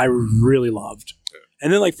 albums I really loved.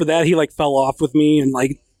 And then like for that he like fell off with me, and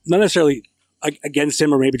like not necessarily against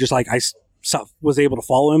him, or maybe just like I was able to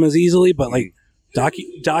follow him as easily, but like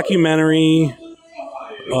documentary,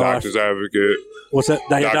 Doctor's Advocate. What's that?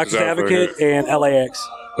 Doctor's Advocate and LAX.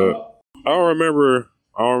 I don't remember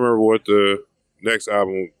what the next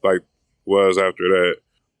album like was after that,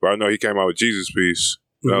 but I know he came out with Jesus Piece,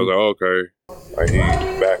 and I was like, okay, like he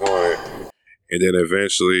back on it. And then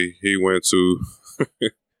eventually he went to,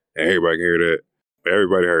 and everybody can hear that.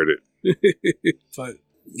 Everybody heard it. But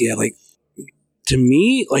yeah, like to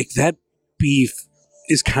me, like that beef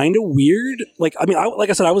is kind of weird. Like, I mean, like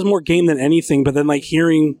I said, I was more game than anything, but then like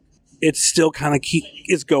hearing it still kind of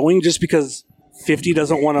is going just because 50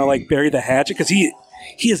 doesn't want to like bury the hatchet, because he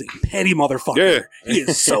is a petty motherfucker. Yeah. He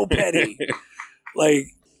is so petty. Like,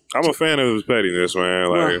 I'm a fan of his pettiness, man.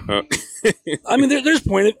 Like, I mean, there's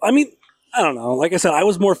point. I mean, I don't know. Like I said, I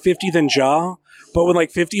was more 50 than Ja, but when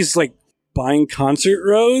like 50's like buying concert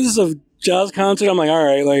rows of Ja's concert, I'm like, all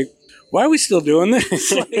right, like, why are we still doing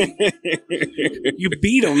this? Like, you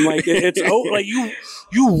beat him. Like it's like you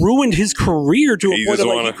ruined his career to a point that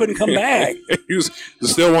like he couldn't come back. You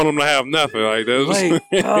still want him to have nothing like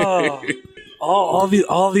that. Like,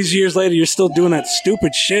 all these years later, you're still doing that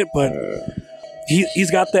stupid shit, but. He's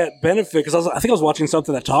got that benefit, because I think I was watching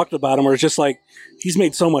something that talked about him where it's just like he's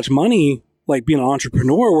made so much money like being an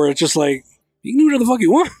entrepreneur, where it's just like you can do whatever the fuck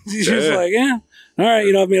you want. He's just like, yeah, all right,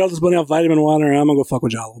 you know, I've made all this money off vitamin water, and I'm gonna go fuck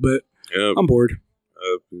with y'all a little bit. Yep. I'm bored.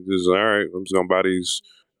 Just all right. I'm just gonna buy these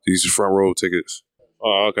front row tickets.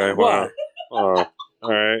 Oh, okay. Wow. All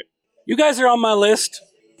right. You guys are on my list.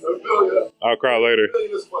 I'll cry later.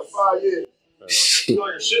 You on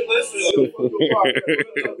your shit list?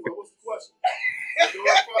 What's the question?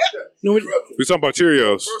 No, we talking about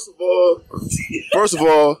Cheerios. First of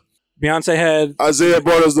all, Beyonce had Isaiah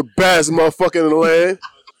brought us the baddest motherfucker in the land.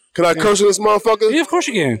 Can I curse on this motherfucker? Yeah, of course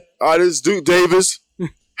you can. All right, this is Duke Davis.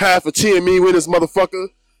 Half a TME with this motherfucker.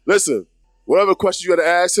 Listen, whatever question you got to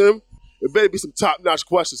ask him, it better be some top-notch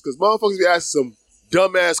questions, because motherfuckers be asking some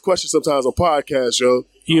dumbass questions sometimes on podcasts, yo.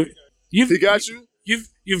 He got you?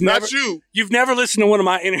 You've not never, you. You've never listened to one of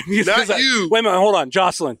my interviews. Not you. Wait a minute, hold on,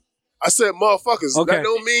 Jocelyn. I said motherfuckers. Okay. That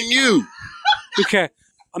don't mean you. Okay.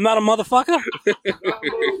 I'm not a motherfucker?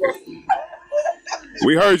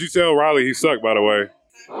 We heard you tell Riley he sucked, by the way.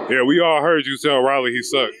 Yeah, we all heard you tell Riley he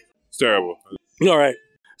sucked. It's terrible. All right.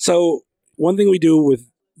 So one thing we do with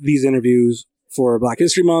these interviews for Black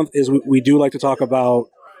History Month is we do like to talk about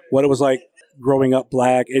what it was like growing up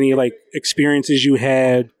Black, any like experiences you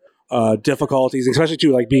had, difficulties, especially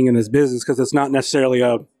too like being in this business, because it's not necessarily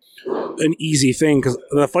an easy thing. Because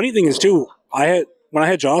the funny thing is too, when I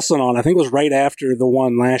had Jocelyn on, I think it was right after the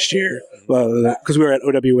one last year, because we were at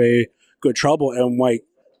OWA Good Trouble, and like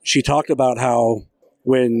she talked about how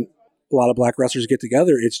when a lot of Black wrestlers get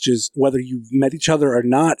together, it's just whether you've met each other or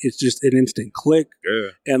not, it's just an instant click.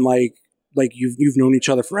 Yeah. And like you've known each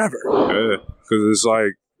other forever. Yeah, because it's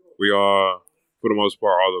like we all, for the most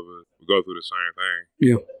part, all of us, we go through the same thing.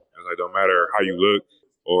 Yeah. It's like, don't matter how you look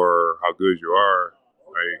or how good you are,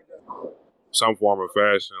 like some form of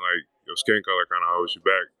fashion, like your skin color kind of holds you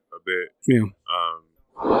back a bit. Yeah.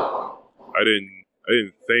 I didn't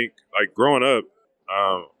think, like growing up,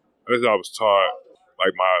 as I was taught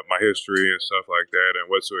like my history and stuff like that and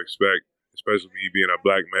what to expect, especially me being a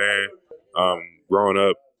Black man, growing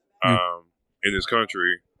up in this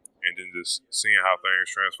country, and then just seeing how things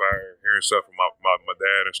transpire, hearing stuff from my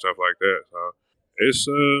dad and stuff like that. So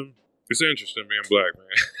it's interesting being Black,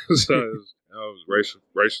 man. So I was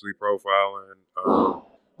racially profiling.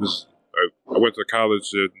 I went to college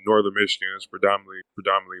in northern Michigan. It's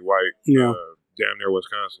predominantly white. Yeah. Damn near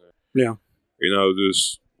Wisconsin. Yeah. You know,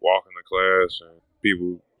 just walking to class and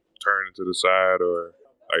people turning to the side or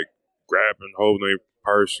like grabbing, holding their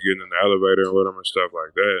purse, getting in the elevator and with them and stuff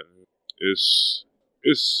like that. It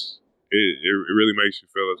really makes you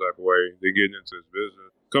feel a type of way. They're getting into this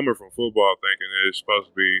business. Coming from football, thinking it's supposed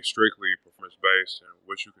to be strictly performance-based and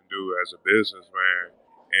what you can do as a businessman,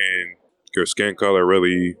 and your skin color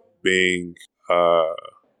really being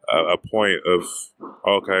a point of,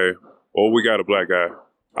 okay, well, we got a Black guy.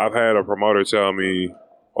 I've had a promoter tell me,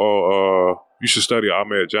 you should study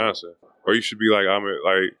Ahmed Johnson, or you should be like Ahmed.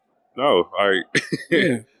 Like, no, like,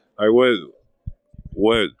 Yeah. like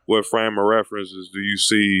what frame of references do you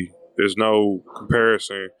see? There's no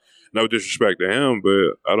comparison. No disrespect to him,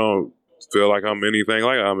 but I don't feel like I'm anything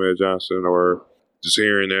like Ahmed Johnson or just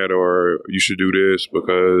hearing that, or you should do this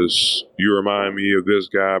because you remind me of this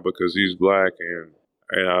guy because he's black, and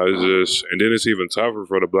it's just, and then it's even tougher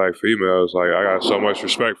for the black females. Like, I got so much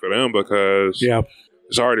respect for them because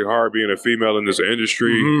it's already hard being a female in this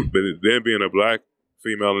industry, but then being a black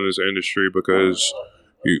female in this industry because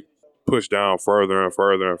you push down further and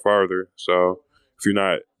further and further. So if you're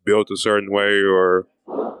not built a certain way, or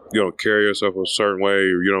you don't carry yourself a certain way,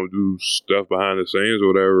 or you don't do stuff behind the scenes or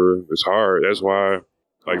whatever, it's hard. That's why,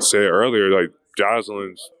 like I said earlier, like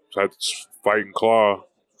Jocelyn's had to fight and claw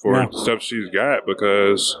for the stuff she's got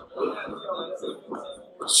because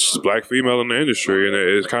she's a black female in the industry, and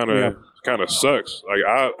it kind of sucks. Like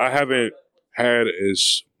I haven't had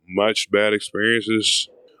as much bad experiences,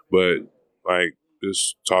 but like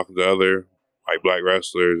just talking to other like black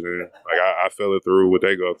wrestlers, and like I feel it through what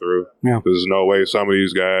they go through. Yeah, there's no way some of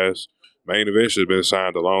these guys main event should have been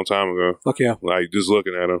signed a long time ago. Fuck yeah! Like just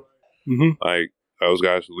looking at them, like those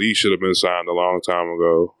guys at least should have been signed a long time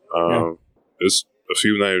ago. It's a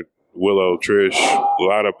few names: Willow, Trish. A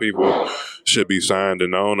lot of people should be signed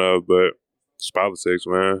and known of, but it's politics,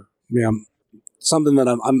 man. Yeah, something that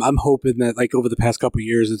I'm hoping that like over the past couple of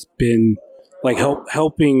years, it's been like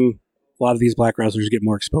helping a lot of these black wrestlers get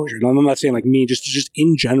more exposure. And I'm not saying like me, just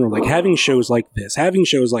in general, like having shows like this, having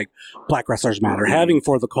shows like Black Wrestlers Matter, having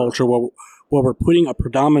For the Culture, where we're putting a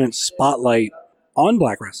predominant spotlight on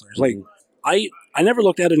black wrestlers. Like I never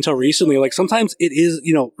looked at it until recently. Like sometimes it is,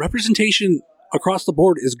 you know, representation across the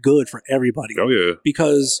board is good for everybody. Oh yeah.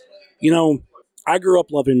 Because, you know, I grew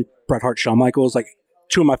up loving Bret Hart, Shawn Michaels, like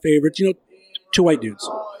two of my favorites, you know, two white dudes.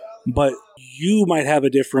 But you might have a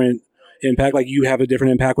different impact, like you have a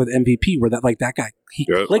different impact with MVP, where that guy, he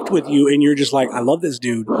clicked with you and you're just like, I love this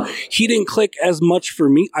dude. He didn't click as much for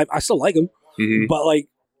me. I still like him, but like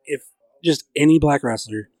if just any black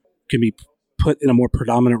wrestler can be put in a more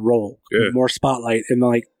predominant role, more spotlight, and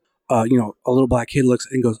like you know, a little black kid looks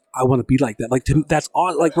and goes, I want to be like that. Like to me, that's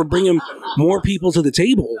all. Like we're bringing more people to the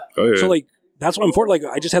table. So like that's what I'm for. Like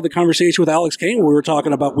I just had the conversation with Alex Kane where we were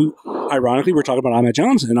talking about, ironically, we're talking about Ahmed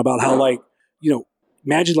Johnson, about how like, you know,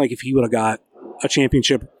 imagine like if he would have got a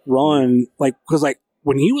championship run, like because like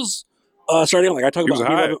when he was starting, like I talked about,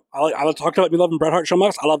 I talked about me loving Bret Hart, Shawn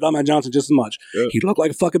Michaels. I loved Ahmed Johnson just as much. He looked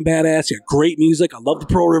like a fucking badass. He had great music. I loved the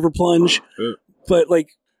Pearl River Plunge, but like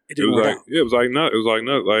it didn't work out. It was like nuts. It was like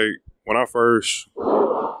nuts. Like when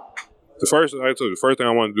the first thing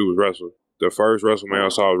I wanted to do was wrestle. The first WrestleMania I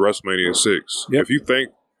saw was WrestleMania 6. If you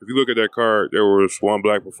look at that card, there was one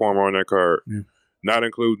black performer on that card, not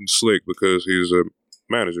including Slick because he's a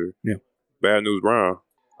manager. Bad News Brown.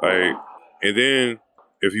 Like, and then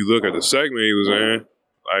if you look at the segment he was in,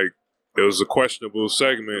 like it was a questionable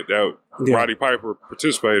segment that Roddy Piper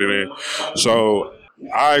participated in. So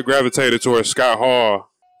I gravitated towards Scott Hall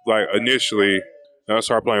like initially. And I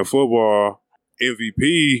started playing football.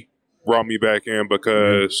 MVP brought me back in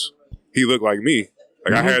because he looked like me.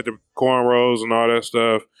 Like I had the cornrows and all that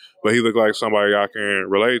stuff, but he looked like somebody I can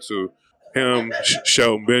relate to. Him,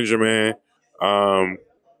 Shelton Benjamin,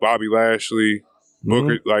 Bobby Lashley,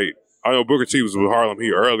 Booker. Like I know Booker T was with Harlem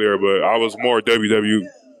Heat earlier, but I was more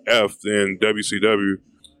WWF than WCW.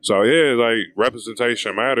 So yeah, like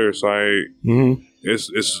representation matters. Like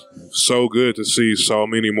it's so good to see so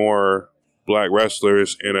many more black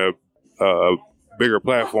wrestlers in a bigger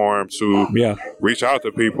platform to reach out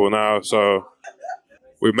to people now. So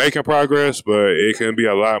we're making progress, but it can be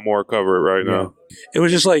a lot more covered right now. It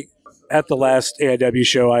was just like at the last AIW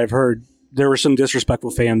show, I've heard there were some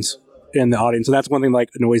disrespectful fans in the audience. So that's one thing like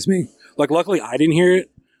annoys me. Like luckily I didn't hear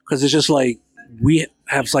it because it's just like we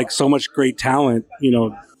have like so much great talent, you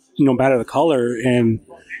know, no matter the color, and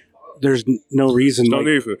there's no reason. No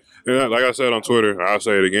need for it. And like I said on Twitter, I'll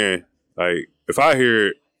say it again. Like if I hear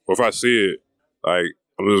it or if I see it, like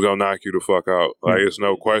I'm just gonna knock you the fuck out. Like it's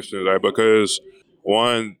no question. Like because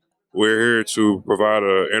one, we're here to provide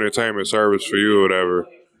an entertainment service for you or whatever.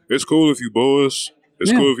 It's cool if you boo us.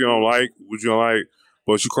 It's cool if you don't like what you don't like,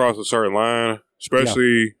 but you cross a certain line.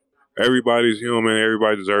 Especially everybody's human,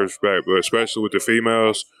 everybody deserves respect, but especially with the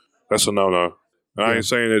females, that's a no-no. And I ain't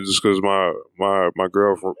saying that just because my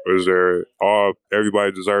girlfriend is there.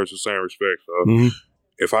 Everybody deserves the same respect. So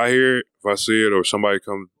if I hear it, if I see it, or somebody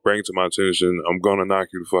come bring it to my attention, I'm gonna knock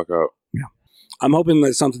you the fuck out. Yeah, I'm hoping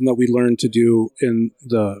that something that we learn to do in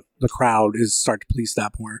the crowd is start to police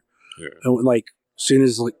that more. Yeah, and like as soon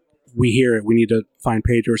as like we hear it, we need to find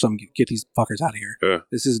Pedro or something. Get these fuckers out of here. Yeah,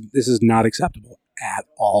 this is not acceptable at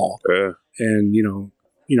all. Yeah, and you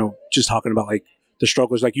know, just talking about like the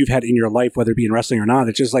struggles like you've had in your life, whether it be in wrestling or not,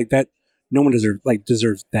 it's just like that. No one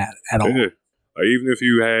deserves that at all. Like, even if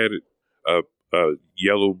you had a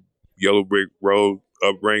yellow brick road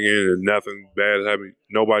upbringing and nothing bad happened.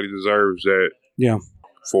 Nobody deserves that. Yeah.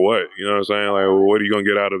 For what? You know what I'm saying? Like, well, what are you gonna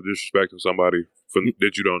get out of disrespecting somebody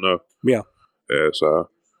that you don't know? Yeah. Yeah. So.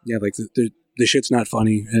 Yeah, like the shit's not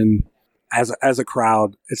funny, and as a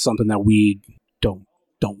crowd, it's something that we don't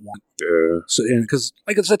want. Yeah. So, and because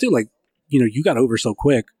like I said too, like you got over so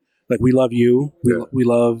quick. Like we love you, we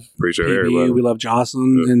love appreciate PB, everybody. we love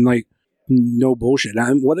Jocelyn, and like no bullshit.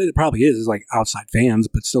 And what it probably is like outside fans,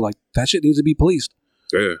 but still like that shit needs to be policed.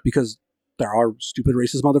 Yeah. Because there are stupid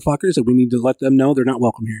racist motherfuckers, and we need to let them know they're not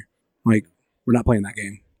welcome here. Like we're not playing that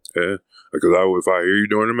game. Yeah. Because if I hear you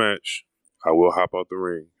during the match, I will hop out the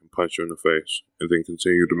ring and punch you in the face, and then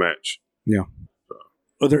continue the match. Yeah. So.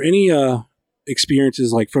 Are there any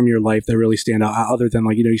experiences like from your life that really stand out, other than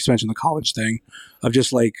like you mentioned the college thing, of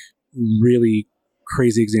just like really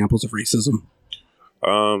crazy examples of racism?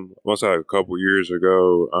 Once a couple years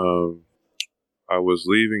ago, I was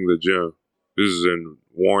leaving the gym. This is in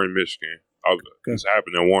Warren, Michigan. This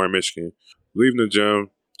happened in Warren, Michigan. Leaving the gym,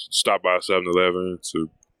 stopped by 7-Eleven to,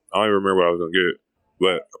 I don't even remember what I was going to get,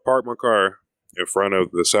 but I parked my car in front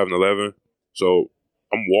of the 7-Eleven. So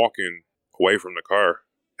I'm walking away from the car.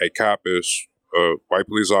 A cop is, white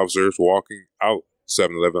police officers walking out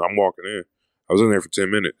 7-Eleven. I'm walking in. I was in there for 10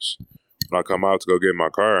 minutes. When I come out to go get my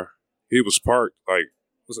car, he was parked like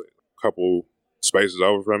a couple spaces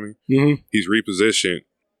over from me. Mm-hmm. He's repositioned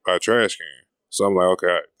by a trash can. So I'm like,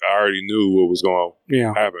 okay, I already knew what was going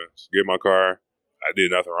to happen. So get my car. I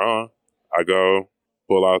did nothing wrong. I go,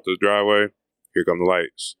 pull out the driveway. Here come the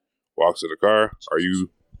lights. Walks to the car. Are you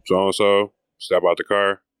so-and-so? Step out the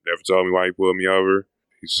car. Never told me why he pulled me over.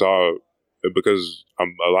 He saw it because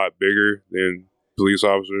I'm a lot bigger than police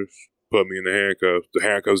officers. Put me in the handcuffs. The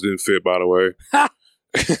handcuffs didn't fit, by the way.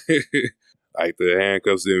 Like, the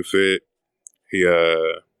handcuffs didn't fit. He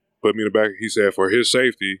put me in the back. He said for his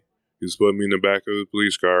safety, he just put me in the back of the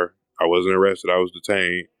police car. I wasn't arrested. I was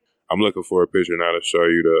detained. I'm looking for a picture now to show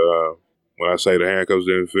you the when I say the handcuffs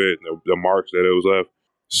didn't fit, the marks that it was left.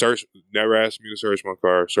 Search. Never asked me to search my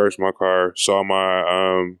car. Searched my car. Saw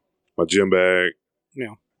my my gym bag.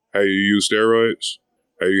 Yeah. Hey, you use steroids?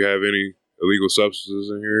 Hey, you have any illegal substances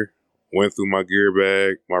in here? Went through my gear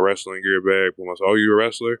bag, my wrestling gear bag. Oh, you a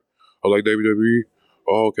wrestler? Oh, like WWE?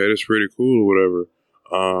 Oh, okay, that's pretty cool or whatever.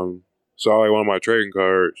 Saw like one of my trading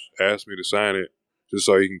cards, asked me to sign it just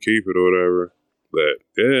so he can keep it or whatever. But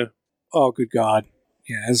yeah. Oh, good God.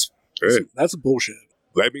 Yeah, that's bullshit.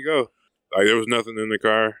 Let me go. Like, there was nothing in the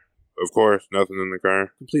car. Of course, nothing in the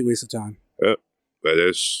car. Complete waste of time. Yep. But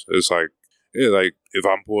it's like, yeah, like if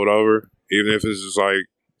I'm pulled over, even if it's just like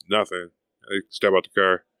nothing, like, step out the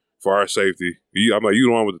car for our safety. I'm like, you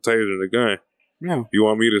the one with the taser and the gun. Yeah. You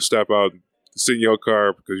want me to step out, sit in your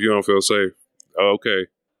car because you don't feel safe. Oh, okay.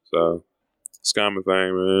 So it's a common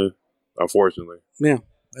thing, man. Unfortunately. Yeah.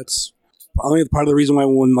 That's probably part of the reason why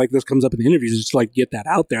when like this comes up in the interviews is just to like get that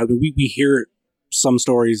out there. I mean, we hear some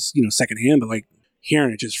stories, secondhand, but like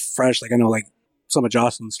hearing it just fresh. Like I know like some of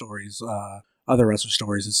Jocelyn's stories, other wrestler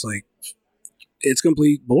stories, it's like, it's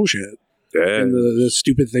complete bullshit. Yeah. And the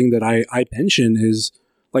stupid thing that I mention is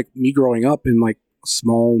like me growing up in like a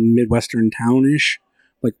small Midwestern townish,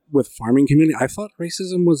 like with farming community, I thought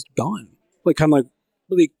racism was done. Like kind of like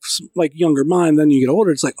really like younger mind. Then you get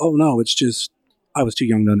older, it's like, oh no, it's just I was too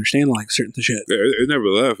young to understand like certain shit. Yeah, it never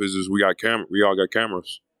left. It's just we all got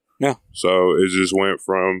cameras. Yeah. So it just went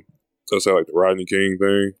from, let's say like the Rodney King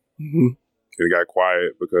thing. Mm-hmm. It got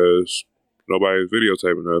quiet because nobody was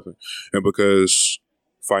videotaping nothing, and because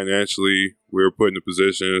financially we were put in the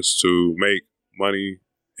positions to make money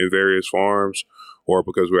in various forms, or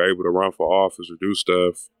because we're able to run for office or do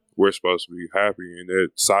stuff, we're supposed to be happy, and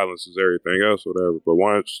it silences everything else, whatever. But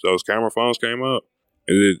once those camera phones came up,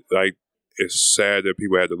 it's sad that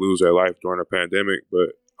people had to lose their life during the pandemic,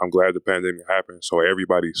 but I'm glad the pandemic happened, so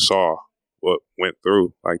everybody saw what went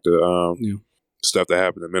through, like the stuff that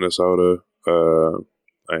happened in Minnesota,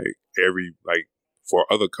 for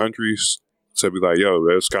other countries to be like, yo,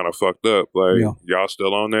 that's kind of fucked up. Like, y'all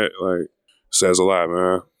still on that? Like, says a lot,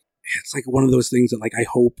 man. It's like one of those things that like I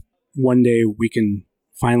hope one day we can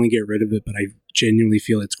finally get rid of it, but I genuinely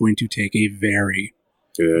feel it's going to take a very,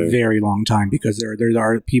 very long time because there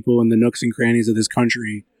are people in the nooks and crannies of this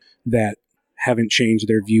country that haven't changed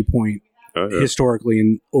their viewpoint historically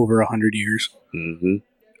in over 100 years. Mm-hmm.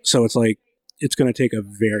 So it's like it's going to take a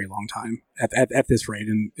very long time at this rate,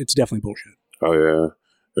 and it's definitely bullshit. Oh yeah,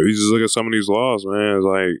 if you just look at some of these laws, man, it's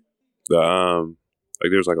like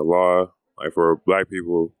there's like a law like for black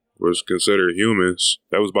people was considered humans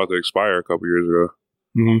that was about to expire a couple years ago.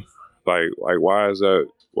 Mm-hmm. Like why is that?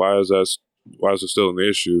 Why is it still an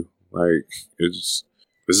issue? Like it's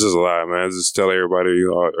It's just a lot, man. I just tell everybody,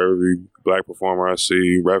 every black performer I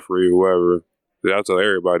see, referee, whoever, I tell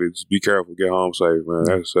everybody, just be careful, get home safe, man.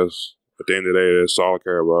 That's at the end of the day, that's all I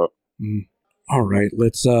care about. All right,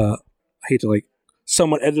 let's. I hate to like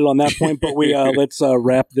somewhat edit on that point, but we let's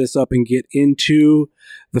wrap this up and get into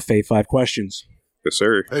the Fave 5 questions. Yes,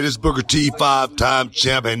 sir. Hey, this is Booker T, 5-time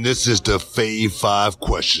champ, and this is the Fave 5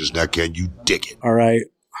 questions. Now, can you dig it? All right,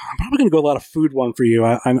 I'm probably gonna go a lot of food one for you.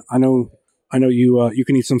 I know you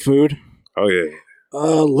can eat some food. Oh yeah.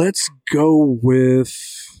 Let's go with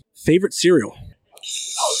favorite cereal.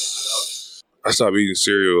 I stopped eating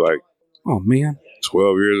cereal like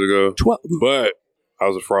 12 years ago. 12. But I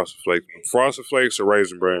was a Frosted Flakes. Frosted Flakes or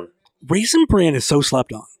Raisin Bran. Raisin Bran is so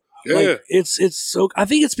slept on. Yeah. Like, it's so. I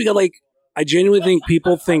think it's because like I genuinely think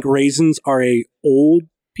people think raisins are a old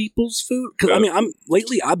people's food. Because I mean,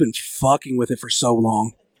 I've been fucking with it for so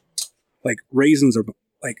long. Like raisins are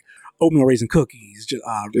like oatmeal raisin cookies, just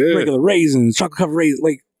regular raisins, chocolate covered raisins.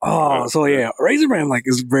 Like so Raisin Bran like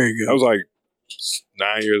is very good. I was like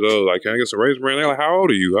 9 years old. Like, can I get some Raisin Bran? They're like, how old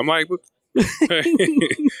are you? I'm like, what?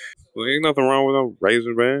 Well, ain't nothing wrong with no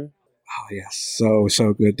Raisin Bran. Oh yes, so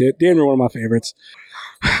good. They're one of my favorites.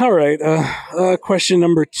 All right, question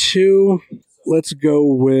number 2. Let's go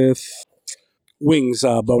with wings.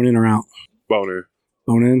 Bone in or out? Bone in.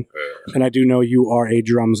 Bone in. Yeah. And I do know you are a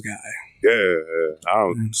drums guy. Yeah. I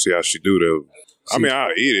don't see how she do that. I mean,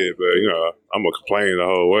 I'll eat it, but I'm gonna complain the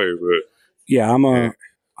whole way. But yeah, I'm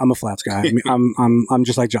a flats guy. I mean, I'm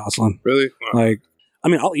just like Jocelyn. Really? Like, I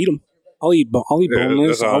mean, I'll eat them. I'll eat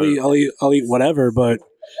boneless. I'll eat whatever. But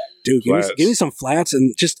dude, give me some flats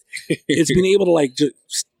and just it's being able to like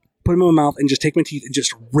just put them in my mouth and just take my teeth and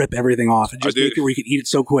just rip everything off and just make it where you can eat it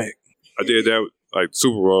so quick. I did that like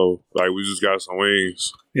Super Bowl. Like we just got some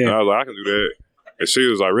wings. Yeah, and I was like, I can do that. And she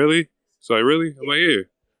was like, really? She's like, really? I'm like, yeah.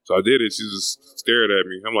 So I did it. She just stared at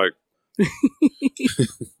me. I'm like,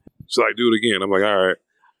 she's like, do it again. I'm like, all right.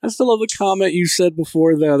 I still love the comment you said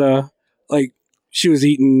before that, like, she was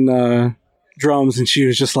eating drums and she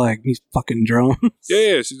was just like, these fucking drums.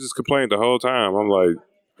 Yeah, she just complained the whole time. I'm like,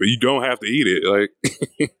 but you don't have to eat it. Like,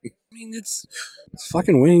 I mean, it's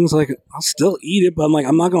fucking wings. Like, I'll still eat it, but I'm like,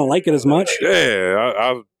 I'm not going to like it as much. Yeah,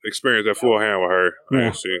 I've experienced that full hand with her.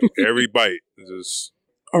 Yeah. Every bite is just.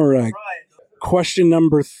 All right. Question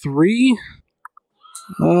number 3.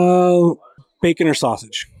 Bacon or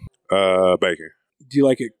sausage? Bacon. Do you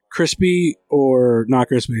like it crispy or not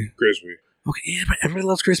crispy? Crispy. Okay, yeah, but everybody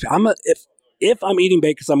loves crispy. If I'm eating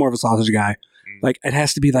bacon, 'cause I'm more of a sausage guy. Like it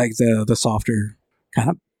has to be like the softer kind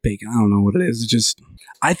of bacon. I don't know what it is. It's just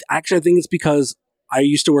I think it's because I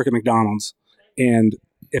used to work at McDonald's, and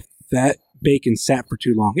if that bacon sat for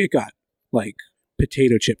too long, it got like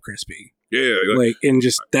potato chip crispy. Yeah, like and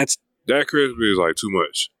just that crispy is like too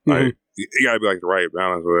much. Mm-hmm. Like it gotta be like the right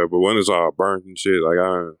balance of it. But when it's all burnt and shit, like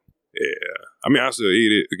I mean, I still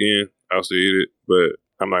eat it again. I'll still eat it, but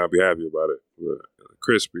I'm not gonna be happy about it. But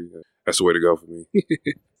crispy, that's the way to go for me.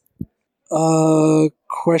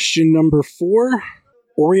 Question number 4: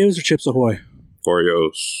 Oreos or Chips Ahoy?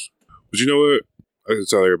 Oreos. But you know what? I can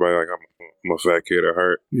tell everybody like I'm a fat kid at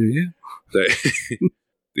heart. Yeah. That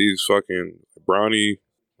these fucking brownie,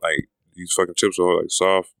 like these fucking Chips Ahoy, like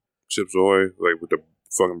soft Chips Ahoy, like with the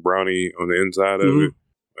fucking brownie on the inside of it.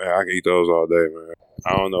 Man, I can eat those all day, man.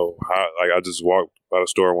 I don't know how. Like I just walked by the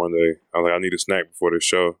store one day. I was like, I need a snack before this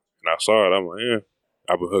show, and I saw it. I'm like, yeah.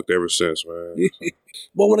 I've been hooked ever since, man.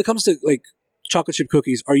 Well, when it comes to like chocolate chip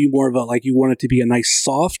cookies, are you more of a like you want it to be a nice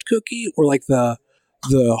soft cookie or like the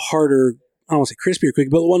harder? I don't want to say crispier cookie,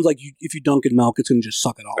 but the ones like if you dunk in milk, it's gonna just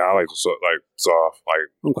suck it off. Nah, I like soft, like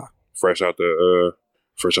okay, fresh out the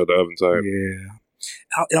oven type.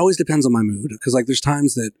 Yeah, it always depends on my mood because like there's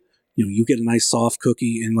times that you get a nice soft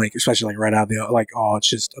cookie and like especially like right out of the like it's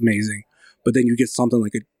just amazing, but then you get something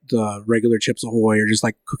like the regular Chips Ahoy or just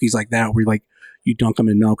like cookies like that where like you dunk them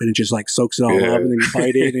in milk and it just like soaks it all up and then you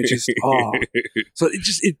bite it and it just so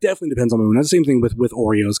it definitely depends on my mood. That's the same thing with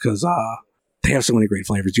Oreos because they have so many great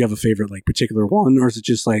flavors. Do you have a favorite like particular one or is it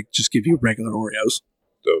just give you regular Oreos?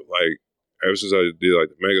 So like ever since I did like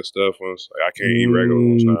the mega stuff ones, like I can't eat regular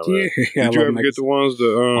ones now. Yeah, did you ever get the ones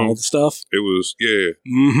all the stuff? It was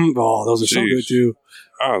Oh, those are so good too.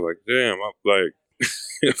 I was like, damn, I'm like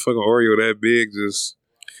fucking Oreo that big. Just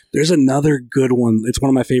there's another good one. It's one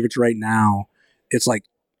of my favorites right now. It's like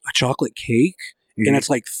a chocolate cake, and it's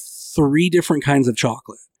like 3 different kinds of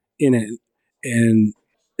chocolate in it, and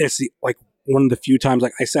it's like one of the few times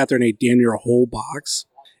like I sat there and ate damn near a whole box,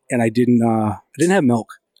 and I didn't have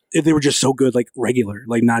milk. They were just so good, like regular,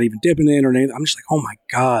 like not even dipping in or anything. I'm just like, oh my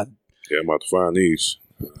god. Yeah, I'm about to find these.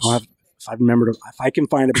 if I remember, if I can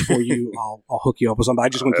find it before you, I'll hook you up with something. I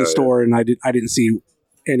just went to the store and I didn't see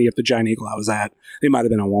any of the Giant Eagle I was at. They might have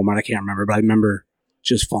been on Walmart. I can't remember, but I remember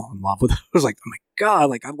just falling in love with it. I was like, oh my God,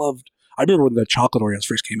 like I remember when the chocolate Oreos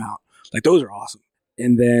first came out. Like those are awesome.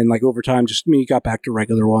 And then like over time, just me got back to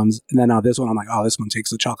regular ones. And then now this one, I'm like, oh, this one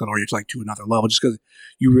takes the chocolate Oreo to like to another level just because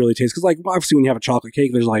you really taste. Because like obviously when you have a chocolate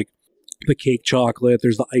cake, there's like the cake chocolate,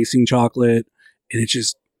 there's the icing chocolate, and it's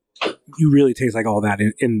just, you really taste like all that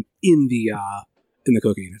in the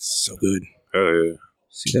cookie. And it's so good. Hell yeah.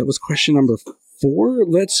 See, that was question number 4.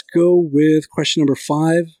 Let's go with question number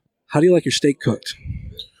 5. How do you like your steak cooked?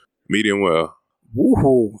 Medium well.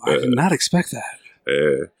 Woohoo! I did not expect that.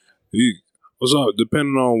 Yeah. What's up?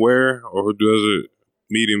 Depending on where or who does it,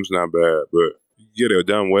 medium's not bad, but you get it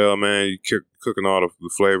done well, man. You cooking all the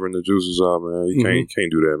flavor and the juices out, man. You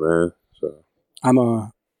can't do that, man. So I'm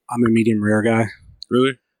a medium rare guy.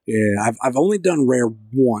 Really? Yeah, I've only done rare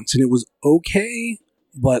once, and it was okay,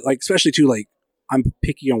 but like especially too like I'm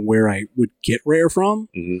picky on where I would get rare from.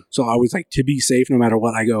 Mm-hmm. So I always like to be safe, no matter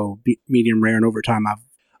what. I go medium rare, and over time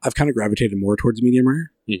I've kind of gravitated more towards medium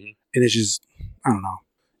rare, and it's just I don't know,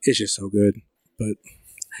 it's just so good. But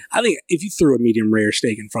I think if you threw a medium rare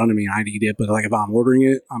steak in front of me, I'd eat it. But like if I'm ordering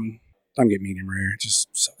it, I'm getting medium rare. It's just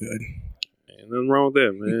so good. Ain't nothing wrong with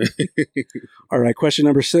that, man. All right, question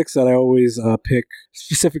number 6 that I always pick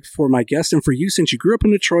specific for my guest and for you, since you grew up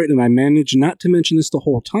in Detroit, and I managed not to mention this the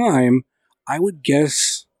whole time. I would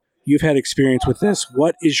guess you've had experience with this.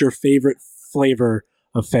 What is your favorite flavor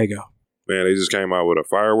of Faygo? Man, they just came out with a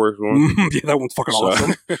fireworks one. Yeah, that one's fucking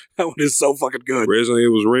awesome. That one is so fucking good. Originally, it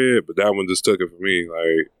was red, but that one just took it for me.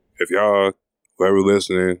 Like, if y'all, whoever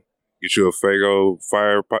listening, get you a Faygo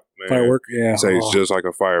fire pot, man. Firework, yeah. Tastes just like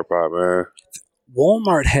a fire pot, man.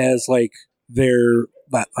 Walmart has like their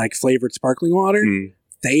like flavored sparkling water.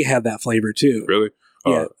 They have that flavor too. Really?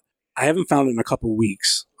 Yeah. I haven't found it in a couple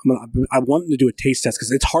weeks. I want to do a taste test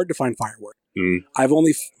because it's hard to find firework. I've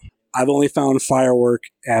only found firework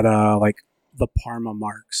at like the Parma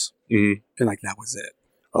Marks, and like that was it.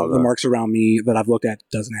 The marks around me that I've looked at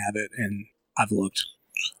doesn't have it, and I've looked.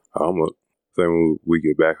 I'm gonna think when we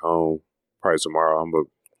get back home, probably tomorrow.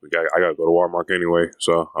 I gotta go to Walmart anyway,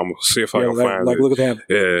 so I'm gonna see if I can find it. Look at that.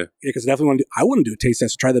 Yeah, because definitely I want to do a taste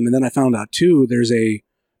test to try them, and then I found out too. There's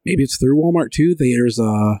maybe it's through Walmart too. There's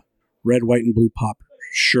a red, white, and blue pop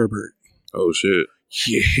sherbet. Oh shit!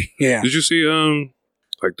 Yeah. Did you see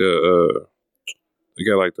like they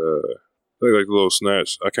got like the little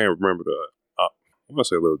snacks? I can't remember I'm gonna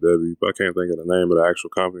say Little Debbie, but I can't think of the name of the actual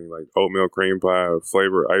company. Like oatmeal cream pie,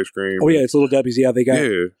 flavored ice cream. Oh yeah, it's Little Debbie's. Yeah, they got.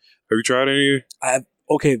 Yeah. Have you tried any?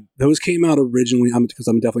 Okay, those came out originally. Because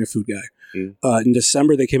I'm definitely a food guy. In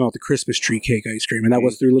December, they came out with the Christmas tree cake ice cream, and that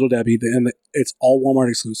was through Little Debbie. And it's all Walmart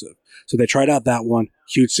exclusive. So they tried out that one,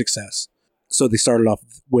 huge success. So they started off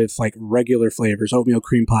with like regular flavors: oatmeal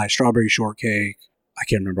cream pie, strawberry shortcake. I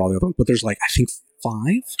can't remember all the other ones, but there's like I think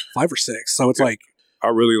 5 or 6. So it's like I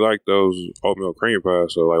really like those oatmeal cream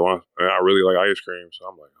pies. So like I really like ice cream. So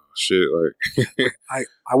I'm like, oh shit, like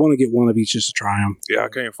I want to get one of each just to try them. Yeah, I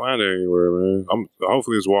can't find it anywhere, man.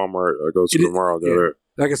 Hopefully it's Walmart. I go to tomorrow.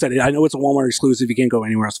 Like I said, I know it's a Walmart exclusive. You can't go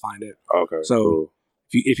anywhere else to find it. Okay. So cool.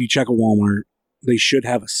 if you check a Walmart, they should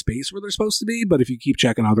have a space where they're supposed to be. But if you keep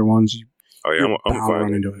checking other ones, I'm gonna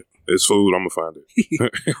find into it. It's food. I'm gonna find it.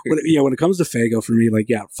 When it comes to Faygo, for me, like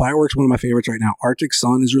Fireworks one of my favorites right now. Arctic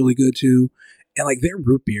Sun is really good too, and like their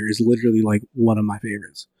root beer is literally like one of my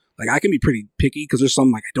favorites. Like I can be pretty picky because there's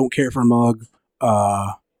some like I don't care for a mug.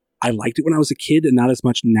 I liked it when I was a kid and not as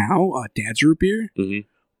much now. Dad's root beer,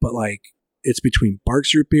 but like it's between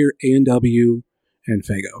Barks root beer, A&W, and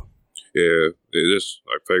Faygo. Yeah, it's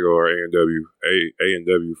like Faygo or A&W.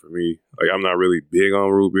 A&W for me. Like I'm not really big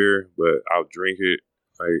on root beer, but I'll drink it.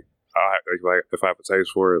 Like if I have a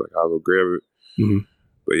taste for it, like I'll go grab it.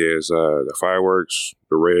 But yeah, it's the Fireworks,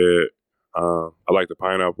 the red. I like the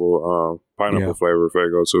pineapple flavor of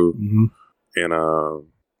Faygo too, and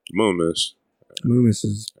Moon Mist. Moon Mist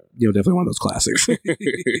is definitely one of those classics.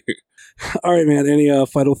 All right, man. Any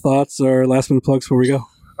final thoughts or last minute plugs before we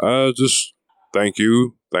go? Just thank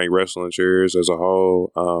Wrestling Cheers as a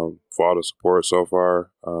whole for all the support so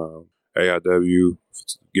far. AIW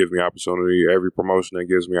gives me opportunity. Every promotion that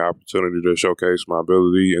gives me opportunity to showcase my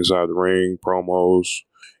ability inside the ring, promos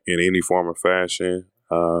in any form of fashion.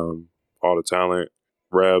 All the talent,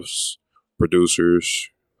 refs, producers,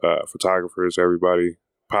 photographers, everybody,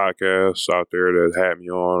 podcasts out there that had me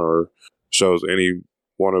on or shows any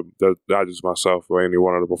one of not just myself or any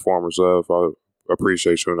one of the performers of. I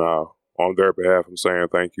appreciate you now. On their behalf, I'm saying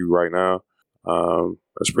thank you right now.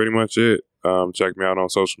 That's pretty much it. Check me out on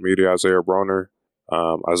social media, Isaiah Broner.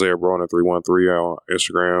 Isaiah Broner 313 on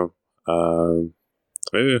Instagram.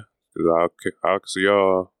 Yeah, I'll see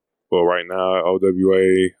y'all. Well, right now,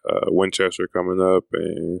 OWA, Winchester coming up,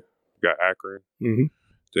 and got Akron.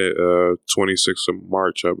 The 26th of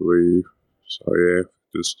March, I believe. So, yeah,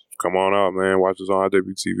 just come on out, man. Watch us on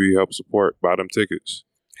IWTV. Help support. Buy them tickets.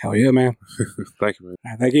 Hell yeah, man. Thank you, man.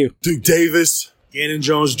 All right, thank you. Duke Davis, Gannon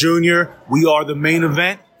Jones Jr., we are the main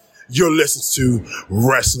event. You're listening to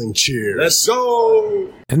Wrestling Cheers. Let's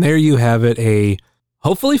go. And there you have it, a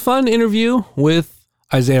hopefully fun interview with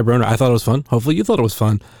Isaiah Broner. I thought it was fun. Hopefully you thought it was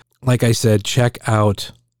fun. Like I said, check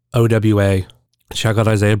out OWA. Check out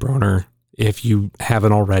Isaiah Broner if you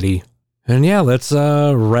haven't already. And yeah, let's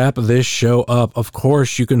wrap this show up. Of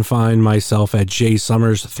course, you can find myself at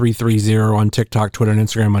jsummers330 on TikTok, Twitter, and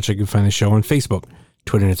Instagram. Much like you can find the show on Facebook,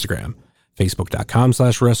 Twitter, and Instagram.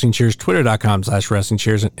 Facebook.com/WrestlingCheers,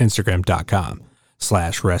 Twitter.com/WrestlingCheers, and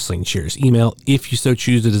Instagram.com/WrestlingCheers. Email, if you so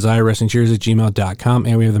choose to desire, WrestlingCheers@gmail.com.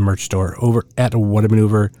 And we have the merch store over at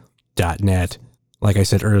whatamaneuver.net. Like I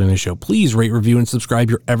said earlier in the show, please rate, review, and subscribe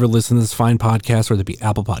if you're ever listening to this fine podcast, whether it be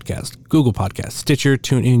Apple Podcast, Google Podcast, Stitcher,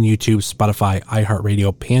 TuneIn, YouTube, Spotify,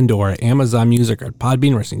 iHeartRadio, Pandora, Amazon Music, or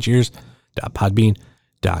Podbean,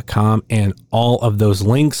 WrestlingCheers.podbean.com. And all of those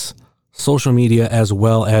links, social media, as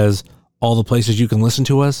well as all the places you can listen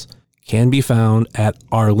to us, can be found at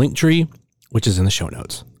our Linktree, which is in the show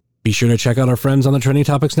notes. Be sure to check out our friends on the Trending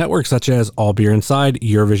Topics Network, such as All Beer Inside,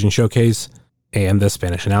 Eurovision Showcase, and the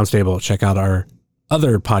Spanish Announce Table. Check out our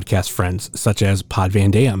other podcast friends, such as Pod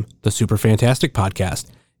Van Dam, the Super Fantastic Podcast,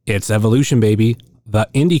 It's Evolution Baby, the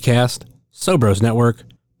IndieCast, Sobros Network,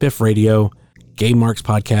 Biff Radio, Game Marks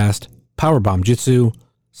Podcast, Powerbomb Jitsu,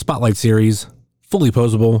 Spotlight Series, Fully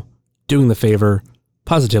Posable, Doing the Favor,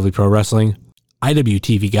 Positively Pro Wrestling,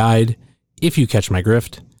 IWTV Guide, If You Catch My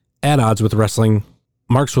Grift, At Odds with Wrestling,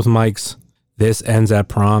 Marks with Mics, This Ends at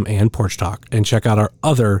Prom, and Porch Talk. And check out our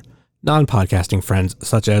other non-podcasting friends,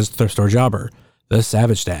 such as Thrift Store Jobber, The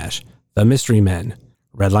Savage Stash, The Mystery Men,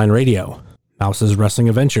 Redline Radio, Mouse's Wrestling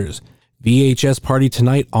Adventures, VHS Party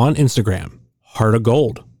Tonight on Instagram, Heart of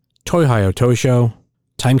Gold, Toy Hio Toy Show,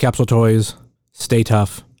 Time Capsule Toys, Stay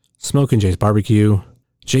Tough, Smokin' Jay's Barbecue,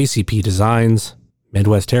 JCP Designs,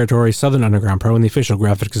 Midwest Territory, Southern Underground Pro, and the official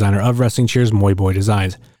graphic designer of Wrestling Cheers, Moy Boy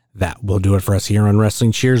Designs. That will do it for us here on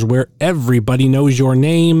Wrestling Cheers, where everybody knows your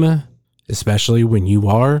name, especially when you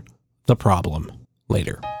are the problem.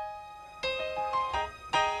 Later.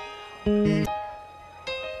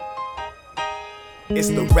 It's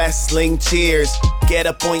the Wrestling Cheers. Get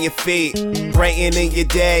up on your feet, brightening your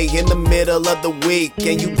day in the middle of the week.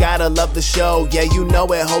 And you gotta love the show. Yeah, you know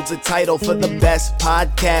it holds a title for the best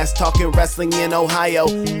podcast talking wrestling in Ohio.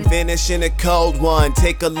 Finishing a cold one,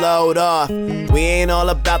 take a load off. We ain't all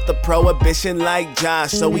about the prohibition like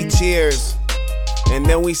Josh, so we cheers. And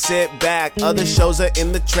then we sit back. Other shows are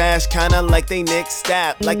in the trash, kinda like they Nick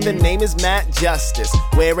Stapp. Like the name is Matt Justice,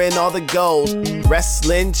 wearing all the gold.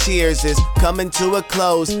 Wrestling Cheers is coming to a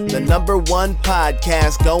close. The #1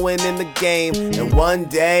 podcast going in the game. And one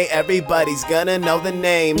day everybody's gonna know the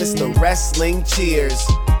name. It's the Wrestling Cheers.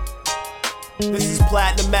 This is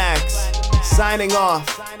Platinum Max, signing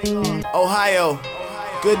off. Ohio,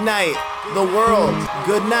 good night. The world,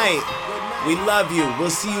 good night. We love you. We'll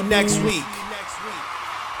see you next week.